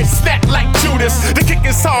 make your head snap like Judas. The kick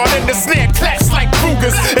is hard and the snare claps like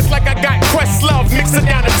Cougars. It's like I got Questlove mixing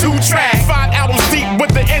down a 2-track. 5 albums deep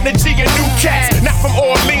with the energy of new cats. Not from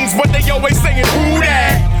Orleans, but they always saying who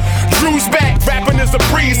that? Drew's back, rapping is a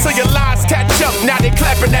breeze. So your lies catch up, now they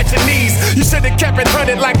clapping at your knees. You should've kept it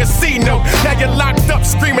 100 like a C note. Now you're locked up,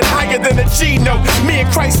 screaming higher than a G note. Me and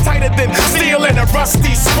Christ tighter than steel and a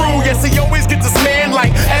rusty screw. Yes, he always gets his man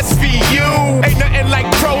like SVU. Ain't nothing like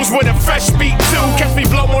pros with a fresh beat too. Catch me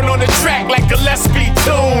blowing on the track like Gillespie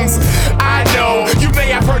tunes. I know, you may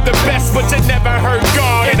have heard the best, but you never heard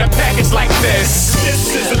God in a package like this.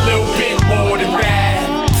 This is a little bit more than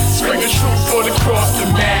rap. Screaming truth for the cross of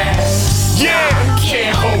man. Yeah,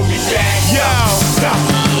 can't hold me back. Yo, stop,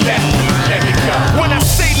 let me go. When I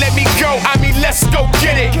say let me go, I mean let's go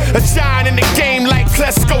get it. A giant in the game like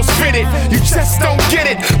Klesko spit it. You just don't get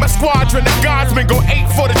it. My squadron of guardsmen go 8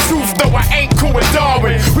 for the truth, though I ain't cool with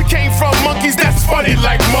Darwin. We came from monkeys, that's funny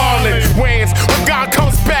like Marlon Wayans. When God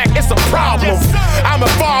comes back, it's a problem. I'm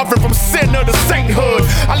evolving from sinner to sainthood.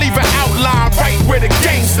 I leave an outline right where the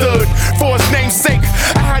game stood. For his name's sake,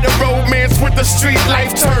 I had a romance with the street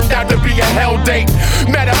life, turned out to be a hell date.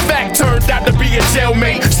 Matter of fact, turned out to be a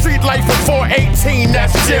jailmate. Street life before 18,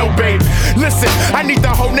 that's jailbait. Listen, I need the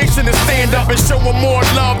whole nation to stand up and show them more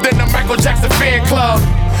love than the Michael Jackson fan club.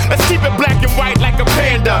 Let's keep it black and white like a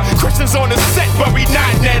panda. Christians on the set, but we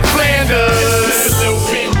not Ned Flanders. This is a little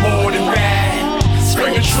bit more than rap.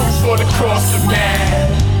 Screaming truth for the cross of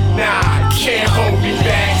man. Nah, can't hold me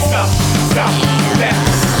back. Stop,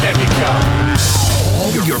 let me go.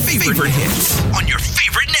 Your favorite hits on your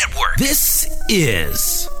favorite network. This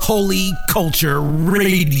is Holy Culture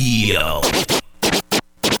Radio.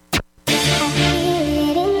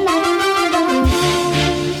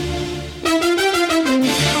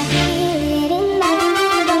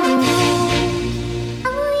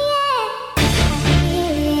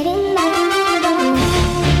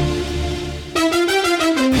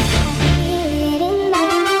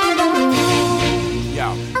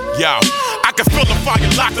 Yo, I can feel the fire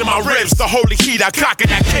locked in my ribs. The holy heat I cock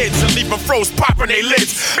it at kids and leave them froze popping they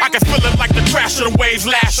lids. I can feel it like the crash of the waves,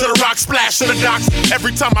 lash of the rock, splash of the docks.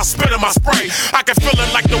 Every time I spit in my spray, I can feel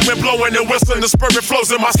it like the wind blowing and whistling. The spirit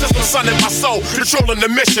flows in my system, sun in my soul, controlling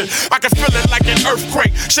the mission. I can feel it like an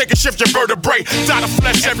earthquake, shake and shift your vertebrae. Die the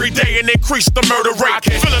flesh every day and increase the murder rate. I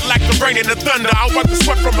can feel it like the rain and the thunder. I wipe the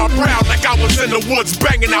sweat from my brow like I was in the woods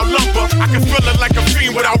banging out lumber. I can feel it like a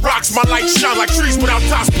fiend without rocks. My light shine like trees without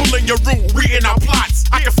tops, pulling your root, reading our plots.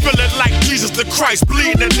 I can feel it like Jesus the Christ,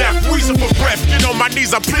 bleeding to death, wheezing for breath. Get on my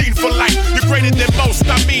knees, I'm pleading for life. You're greater than most,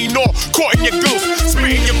 I mean, or caught in your ghost.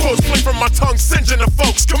 Spitting your quotes, flip from my tongue, singeing the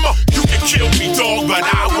folks. Come on, you can kill me, dog, but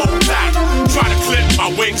I won't die. Try to clip my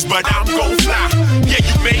wings, but I'm gon' fly. Yeah,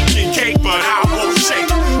 you making cake, but I won't shake.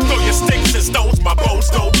 Throw your sticks and stones, my bones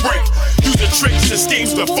don't break. Using tricks and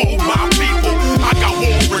schemes to fool my people. I got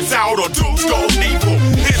war words out or dudes gon' evil.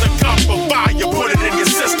 Here's a cup of fire, put it in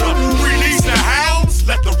your system. Release the hounds,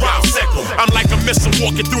 let the rhyme settle. I'm like a missile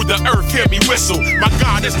walking through the earth, hear me whistle. My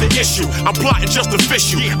God is the issue, I'm plotting just to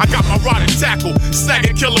fish you. I got my rod and tackle,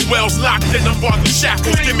 snagging killer whales locked in them bars and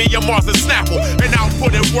shackles. Give me your Mars and Snapple, and I'll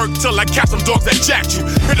put in work till I catch some dogs that jacked you.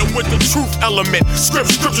 Hit them with the truth element,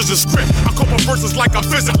 scriptures and script. I call my verses like I'm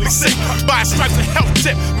physically sick. By a stripes and health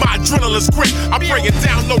tip, my adrenaline's quick. I bring it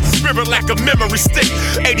down, low the spirit like a memory stick.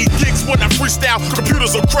 80 gigs when I freestyle,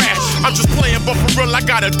 computers will crash. I'm just playing, but for real, I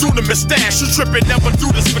got a dunamis stash. You tripping, never do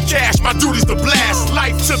this for cash. My duty's to blast.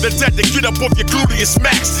 Life to the dead to get up off your gluteus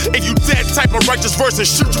max. If you dead, type of righteous verse and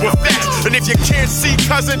shoot you with facts. And if you can't see,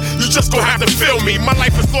 cousin, you just gon' have to feel me. My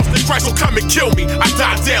life is lost in Christ, so come and kill me. I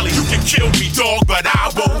die daily. You can kill me, dog, but I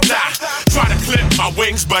won't die. Try to clip my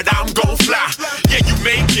wings, but I'm gon' fly. Yeah, you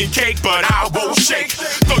making cake, but I won't shake.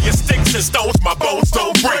 Throw your sticks and stones, my bones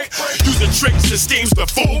don't break. Using tricks and schemes to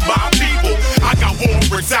fool my people. I got war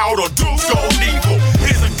words out or dudes gon' evil.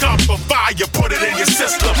 Here's a cup of fire, put it in your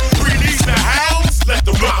system. Release the hounds, let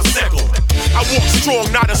the rhyme settle. I walk strong,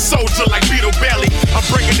 not a soldier like Beetle Bailey. I'm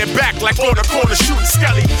bringing it back like on the corner shooting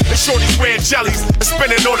Skelly. And shorties wearing jellies and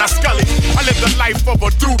spinning on our scullies. I live the life of a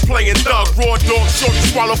dude playing thug. Raw dog, shorty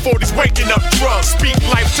swallow 40s, waking up drugs. Speak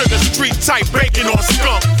life to the street type, bacon on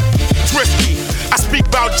skunk. Twisty, I speak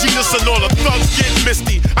about Jesus and all the thugs get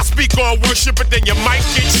misty. I speak on worship, but then you might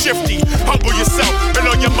get shifty. Humble yourself, and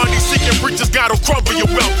all your money seeking preachers gotta crumble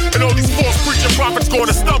your wealth. And all these false preaching prophets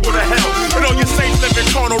gonna stumble to hell. And all your saints living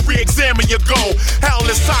carnal, re-examine your goal. Hell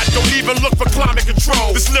is hot, don't even look for climate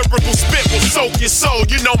control. This lyrical spit will soak your soul,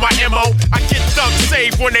 you know my MO. I get thugs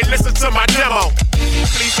saved when they listen to my demo.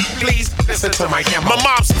 Please, listen to my demo. My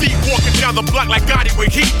mom's feet walking down the block like Gotti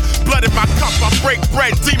with heat. Blood in my cup, I break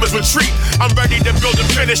bread, demons retreat. I'm ready to build and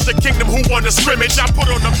finish the kingdom who won the scrimmage. I put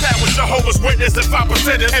on the pad with Jehovah's Witness and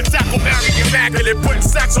 5% and tackle Mary Immaculate. Putting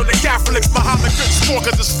sacks on the Catholics. Muhammad couldn't score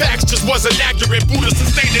cause his facts just wasn't accurate. Buddha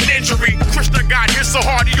sustained an injury. Krishna got hit so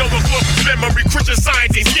hard he almost lost his memory. Christian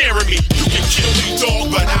Science ain't scaring me. You can kill me,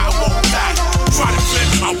 dog, but I won't die. Try to clip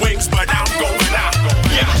my wings, but I'm gon' fly.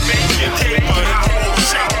 Yeah, I'm making cake, but I won't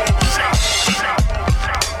shout.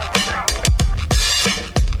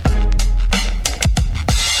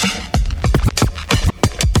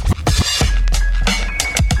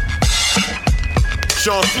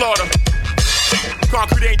 Sean Slaughter,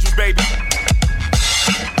 Concrete Angels, baby.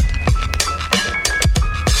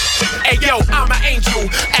 Hey yo, I'm an angel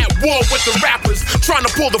at war with the rappers, trying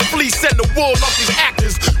to pull the fleece and the wool off these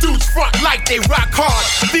actors. Dudes front like they rock hard.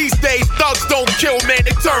 These days, thugs don't kill, man,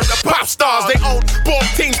 they turn to pop stars. They own ball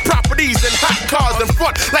teams, properties, and hot cars. In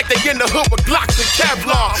front like they in the hood with Glocks and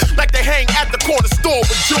Kevlar. Like they hang at the corner store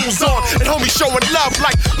with jewels on. And homies showing love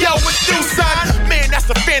like, yo, what's new, son? Man, that's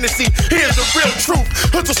a fantasy, here's the real truth.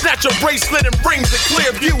 Hoods will snatch your bracelet and rings in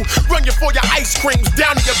clear view. Run you for your ice creams,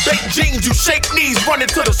 down to your baked jeans. You shake knees, run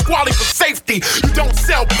into the squally for safety. You don't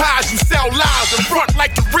sell pies, you sell lies. In front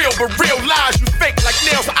like the real, but real lies you fake like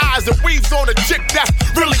nails, eyes, and weaves on a chick that's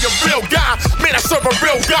really a real guy. Man, I serve a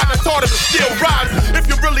real guy that's harder to steal rhymes. If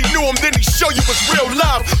you really knew him, then he'd show you his real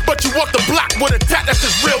love. But you walk the block with a tat that's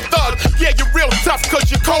his real thug. Yeah, you're real tough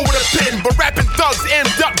cause you're cold with a pin. But rapping thugs end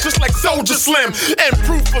up just like Soldier Slim. And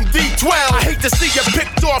proof from D12. I hate to see you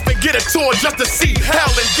picked off and get a tour just to see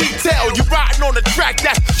hell in detail. You riding on a track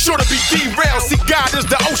that's sure to be derailed. See, God is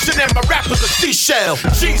the ocean and my rapper's a seashell.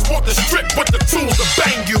 G's walk the strip with the tools to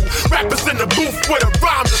bang you. Rappers in the booth with a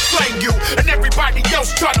rhyme to slang you. And everybody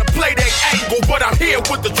else try to play their angle. But I'm here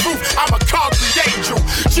with the truth, I'm a concrete angel.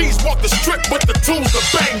 G's walk the strip with the tools to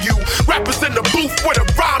bang you. Rappers in the booth with a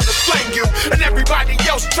rhyme to slang you. And everybody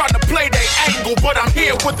else try to play their angle. But I'm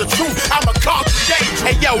here with the truth, I'm a concrete angel.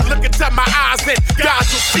 And yo, look into my eyes and God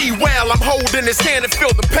will see well. I'm holding his hand and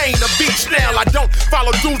feel the pain of each nail. I don't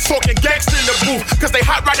follow dudes talking gangsta in the booth, cause they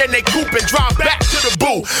hot right in they coupe and drive back to the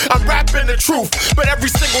booth. I'm rapping the truth, but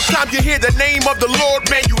every single time you hear the name of the Lord,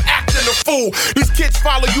 man, you acting a fool. These kids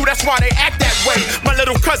follow you, that's why they act that way. My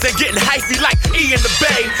little cousin getting hyphy like E in the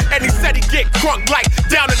Bay, and he said he get crunk like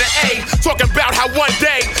down in the A. Talking about how one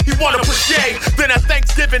day he wanna push yay. Then at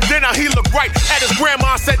Thanksgiving dinner he looked right at his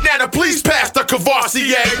grandma and said, Nana, please pass the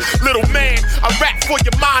Cavassier. Little man, I rap for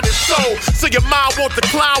your mind and soul, so your mind won't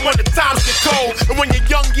decline when the times get cold. And when your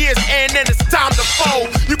young years end and it's time to fold,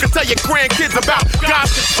 you can tell your grandkids about God's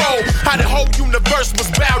control. How the whole universe was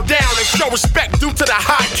bowed down and show respect due to the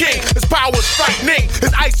high king. His power is frightening,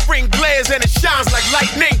 his ice ring glares and it shines like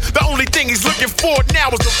lightning. The only thing he's looking for now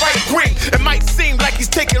is the right ring. It might seem like he's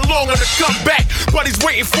taking longer to come back, but he's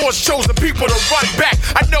waiting for his chosen people to run back.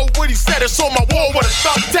 I know what he said, it's on my wall with a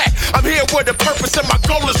thumbtack. I'm here with a purpose and my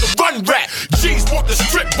goal is to run rap. G's walk the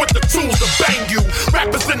strip with the tools to bang you.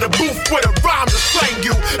 Rappers in the booth with a rhyme to slang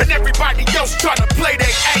you. And everybody else trying to play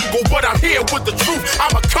their angle, but I'm here with the truth,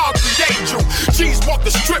 I'm a concrete angel. G's walk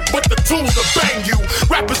the strip with the tools to bang you.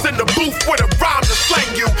 Rappers in the booth with a rhyme to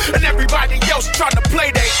slang you. And everybody else trying to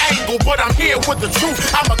play their angle, but I'm here with the truth,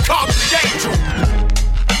 I'm a concrete angel.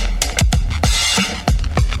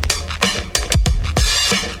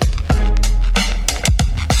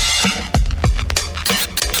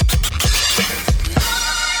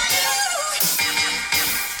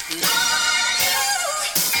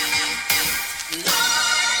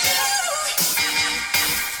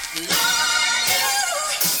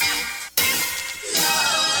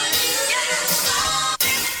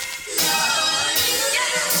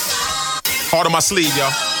 Heart on my sleeve,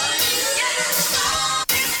 y'all.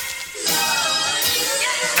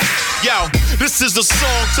 Yo, this is a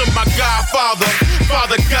song to my Godfather,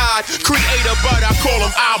 Father God, Creator, but I call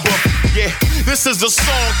him Abba. Yeah, this is a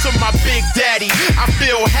song to my Big Daddy. I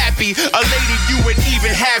feel happy, a lady you would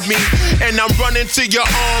even have me, and I'm running to your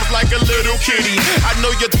arms like a little kitty. I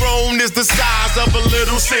know your throne is the size of a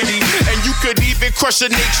little city, and you could even crush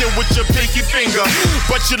a nation with your pinky finger,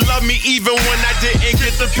 but you love me even when I didn't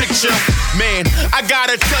get the picture. Man, I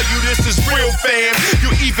gotta tell you this is real, fam.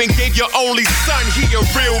 You even gave your only son, he a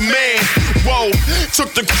real man. Whoa,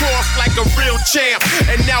 took the cross like a real champ,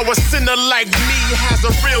 and now a sinner like me has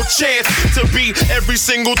a real chance to be every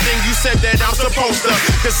single thing you said that I'm supposed to.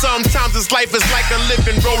 Cause sometimes this life is like a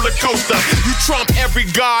living roller coaster. You trump every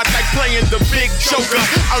god like playing the big joker.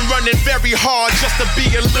 I'm running very hard just to be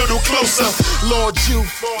a little closer. Lord, you,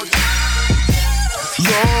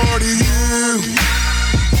 Lord, you,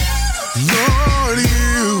 Lord,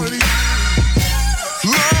 you,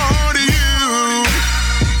 Lord, you.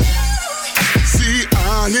 See,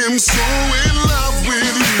 I am so in love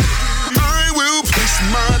with you. I will place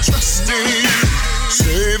my trust in you.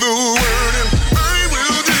 Say the word and I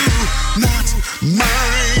will do, not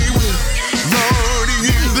my will, Lord,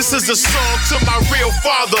 you. This is a song to my real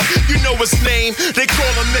father. You know his name, they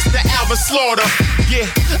call him Mr. Alvin Slaughter. Yeah,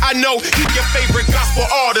 I know he your favorite gospel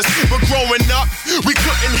artist, but growing up, we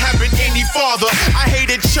couldn't have it any farther. I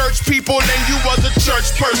hated church people and you was a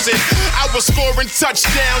church person. I was scoring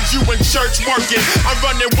touchdowns, you in church working. I'm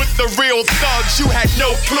running with the real thugs, you had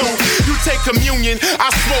no clue. You take communion, I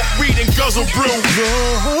smoke weed and guzzle brew.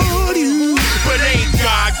 Lord, you, but ain't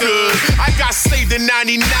God good? I got saved in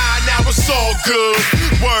 99, now it's all good.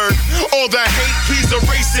 Word, all the hate, he's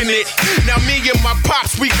erasing it. Now me and my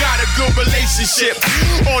pops, we got a good relationship.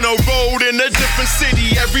 On a road in a different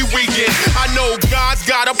city every weekend. I know God's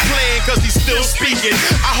got a plan cause he's still speaking.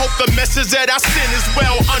 I hope the message that I send is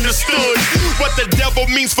well understood. What the devil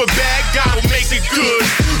means for bad, God will make it good.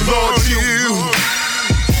 Lord, you,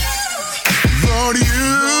 Lord,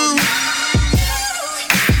 you,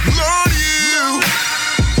 Lord, you,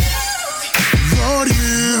 Lord,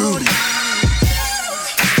 you.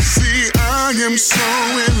 See, I am so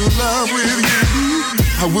in love with you.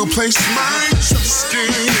 I will place my trust in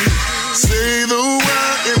you. Say the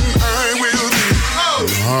word and I will do.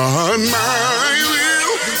 On my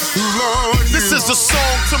will, Lord. This is a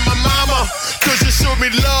song to my mama, cause you showed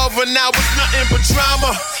me love when I was nothing but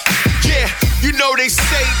drama. Yeah, you know they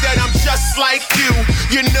say that I'm just like you.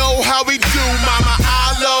 You know how we do, mama,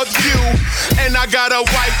 I love you. And I got a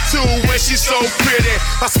wife too, and she's so pretty.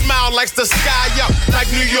 My smile lights the sky up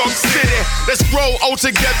like New York City. Let's grow old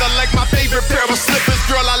together like my favorite pair of slippers.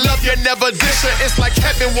 Girl, I love you, never dish her. It's like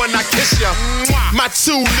heaven when I kiss you. My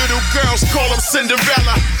two little girls call them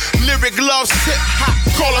Cinderella. Lyric loves hip hop,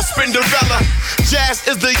 call her Spinderella. Jazz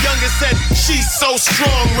is the youngest and she's so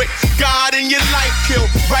strong. With God in your life, he'll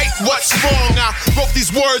right what's wrong. Now, wrote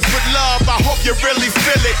these words with love, I hope you really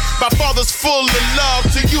feel it. My father's full of love,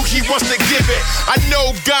 to you he wants to give it. I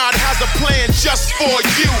know God has a plan just for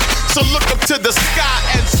you, so look up to the sky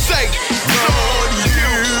and say, Lord,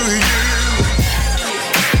 you,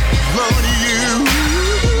 Lord, you,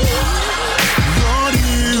 Lord,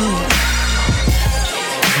 you,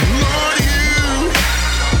 Lord, you.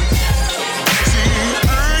 See,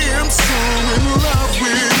 I am so in love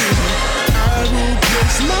with you, I will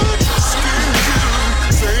place my trust in you.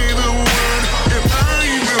 Say the word and I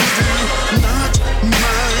will do, not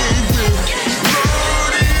my will.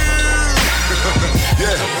 Lord, you,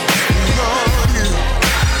 yeah, Lord, you,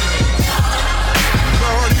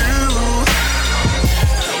 Lord, you,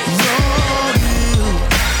 Lord, you.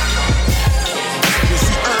 You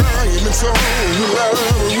see, I am in so love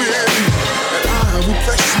with you, and I will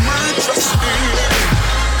place my trust in you.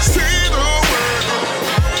 Say the word.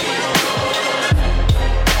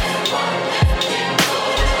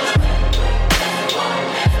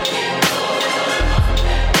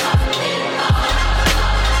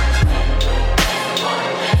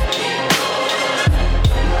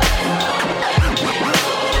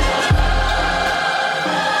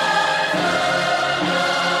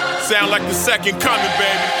 Sound like the second coming,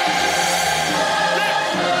 baby.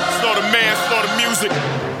 Snort a man, snort a music.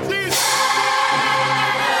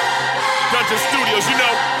 Dungeon Studios, you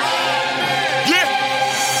know. Yeah.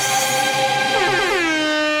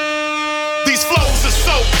 These flows are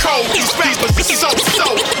so cold. These rappers are so.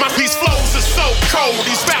 These flows are so cold.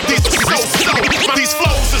 These rappers are so. These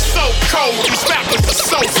flows are so cold. These rappers are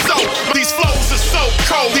so. These flows are so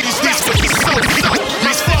cold. These rappers are so.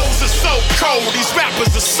 These flows are so cold. These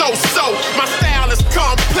rappers are so. My style is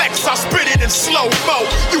complex. I spit it in slow-mo.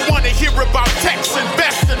 You wanna hear about techs,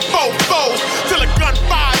 invest in fofos till a gun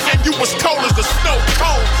fires and you was cold as the snow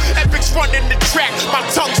cone. Epics running the track, my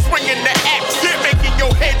tongue swinging the axe, making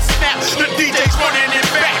your head snap. The DJ's running it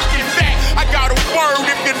back. In fact, I got a word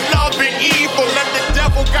if you're loving evil, and the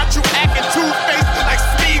devil got you acting two-faced like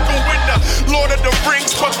Smeagol when the Lord of the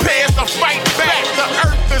Rings prepares to fight back. The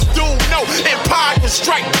earth is doomed, no empire will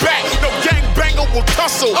strike back. No gangbanger will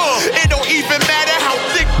tussle. It don't even matter how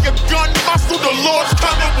thick your gun muscle. The Lord's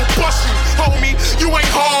coming will bust you, homie. You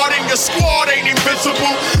ain't hard and your squad ain't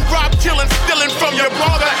invincible. Rob, killing, stealing from your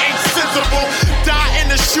brother ain't sensible. Die in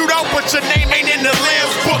the shootout, but your name ain't in the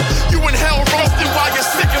Lamb's book. You in hell roasting while you're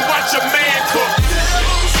sick and watch your man cook.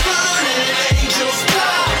 Devils burning, angels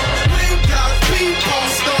fly. We got people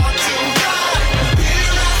start to ride.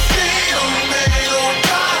 Here I stand, man on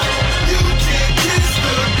fire. You can't kiss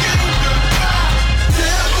the game goodbye.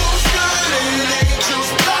 Devils burning, angels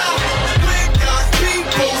fly. We got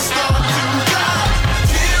people start to ride.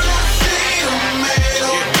 Here I stand, man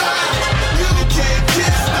on fire. You can't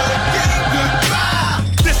kiss the game goodbye.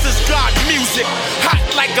 This is God music, hot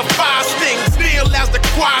like a fire stings. Kneel as the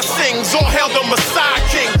choir sings, all hail the Messiah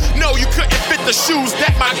King. No, you couldn't fit the shoes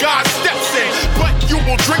that my God steps in, but you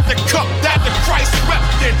will drink the cup that the Christ wept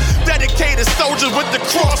in. Dedicated soldiers with the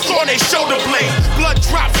cross on their shoulder blade. Blood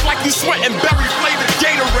drops like you sweat and berry flavored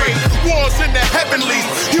Gatorade. Wars in the heavenlies,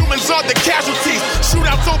 humans are the casualties.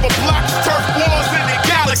 Shootouts over blocks, turf wars in the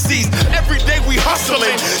galaxies. Every day we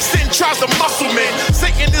hustling, sin tries to muscle men.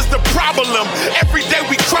 Satan is the problem, every day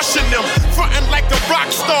we crushing them. Frontin' like a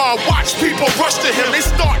rock star, watch people rush to him. They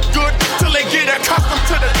start good till they get accustomed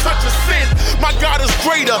to the touch of sin. My God is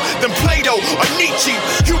greater than Plato or Nietzsche.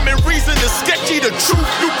 Human reason is sketchy, the truth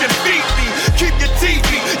you can feed me. Keep your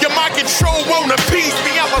TV, your mind control won't appease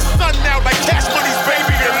me. I'm a son now like Cash Money's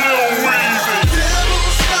baby and Lil Weezy.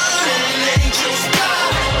 Devils burning, angels fly.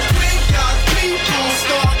 We got people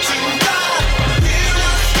start to ride. Here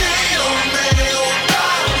I stand, man on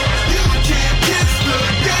fire. You can't kiss the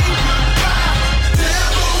game goodbye.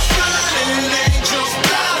 Devils burning, angels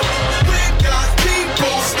fly. We got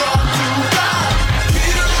people start to ride.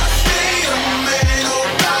 Here I stand, man on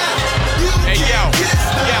fire. You can't kiss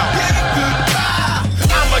the game goodbye.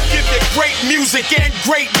 I'ma give you great music and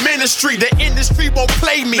great ministry. The industry won't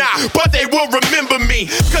play me, but they will remember me.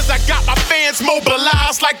 Cause I got my fans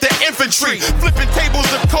mobilized like the infantry. Flipping tables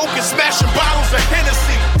of coke and smashing bottles of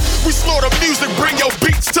Hennessy. We slaughter music, bring your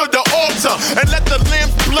beats to the altar. And let the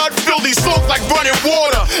lamb's blood fill these songs like running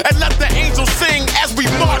water. And let the angels sing as we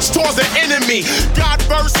march towards the enemy. God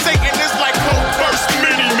verse Satan is like hope verse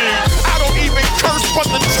mini-me. I don't even curse, but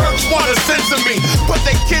the church wanna censor me. But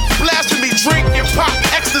they kids blasphemy, drink and pop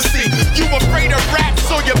ecstasy. You afraid of rap,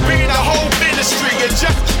 so you're being a whole ministry. You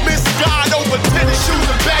just miss God over tennis shoes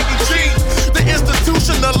and baggy jeans. The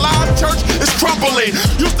institutionalized church is crumbling.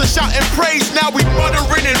 stumbling. Used to shout and praise, now we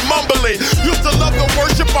muttering and mumbling. Used to love and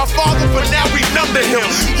worship our Father, but now we numb to Him.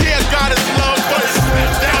 Yeah, God is love, but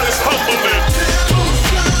down is humbling.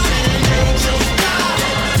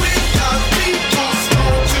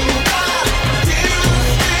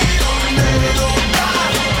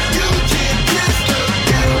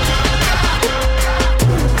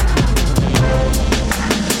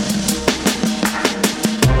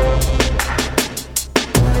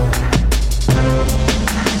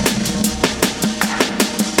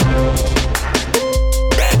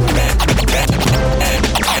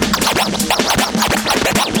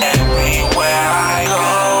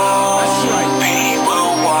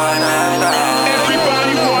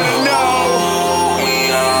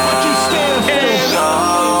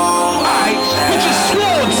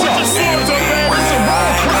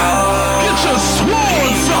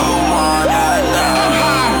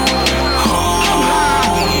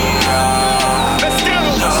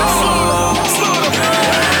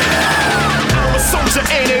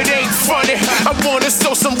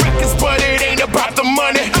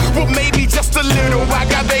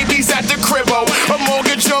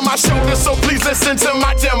 So please listen to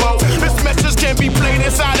my demo. This message can be played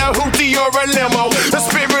inside a hoopty or a limo. The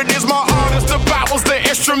spirit is my artist, the Bible's the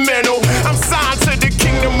instrumental. I'm signed to the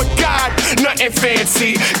kingdom of God, nothing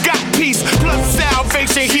fancy. Got peace plus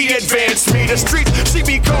salvation, He advanced me. The streets, she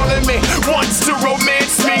be calling me, wants to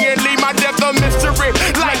romance me and leave my death a mystery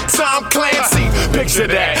like Tom Clancy. Picture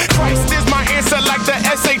that, Christ is my answer like the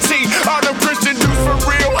SAT. All them Christian dudes for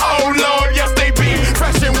real, oh Lord, yes they be.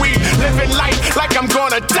 Fresh and weed, living life like I'm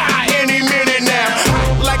gonna die any minute now.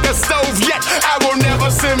 Hot like a stove, yet I will never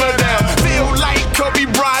simmer down. Feel like Kobe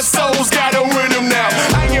Bryant, souls gotta win him now.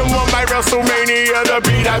 I am on my WrestleMania, the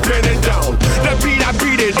beat I pin it down. The beat I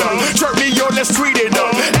beat it on. Chirp me or let's tweet it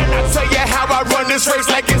on. And I tell you how I run this race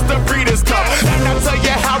like it's the Breeders' Cup. And I tell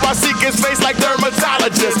you how I seek His face like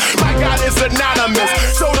dermatologists. My God is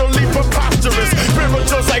anonymous, totally preposterous.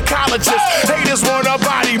 Spiritual psychologist, haters wanna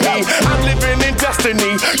body me. I'm living in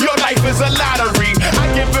destiny, your life is a lottery. I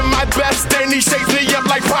give Him my best and He shapes me up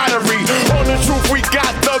like pottery. On the truth we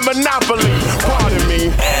got the monopoly, pardon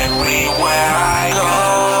me. Everywhere I go,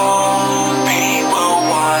 people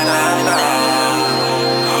wanna know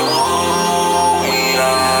who we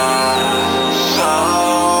are. So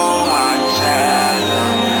I tell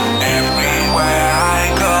them. Everywhere I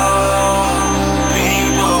go,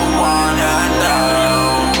 people wanna know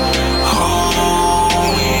who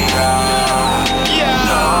we are. Yeah.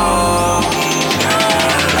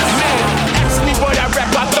 Man, ask me what I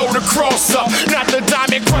rap, I throw the cross up. Not the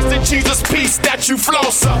diamond crusted Jesus piece that you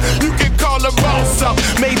floss up. You can call a boss up,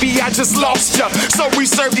 maybe I just lost ya. So we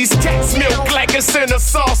serve these cats milk like it's in a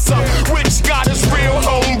salsa. Which God is real,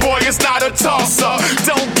 homeboy, it's not a toss-up.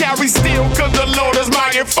 Don't carry steel, cause the Lord is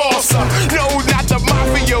my enforcer. No, not the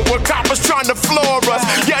mafia, with coppers trying to floor us.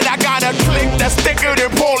 Yet I got a clique that's thicker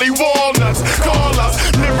than Paulie Walnuts. Call us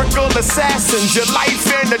lyrical assassins, your life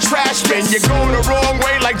in the trash bin. You're going the wrong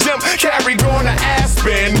way like Jim Carrey going to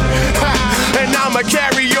Aspen. And I'ma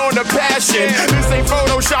carry on the passion. This ain't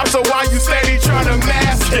Photoshop, so why you steady trying to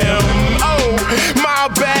mask him? Oh, my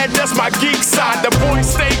bad, that's my geek side. The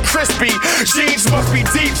boys stay crispy, jeans must be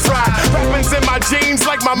deep fried. Rapping's in my jeans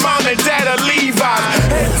like my mom and dad are Levi's.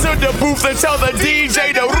 Head to the booth and tell the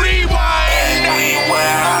DJ to rewind.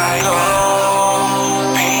 Everywhere I go,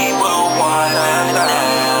 people wanna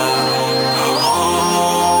know who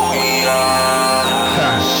we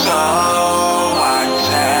are. So I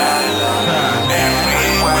tell them.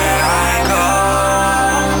 Everywhere I go,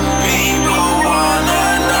 people wanna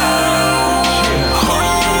know who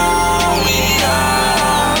we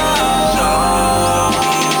are. So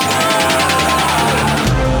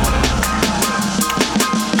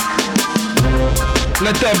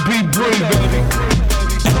let that beat breathe, baby.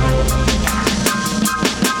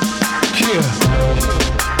 Yeah.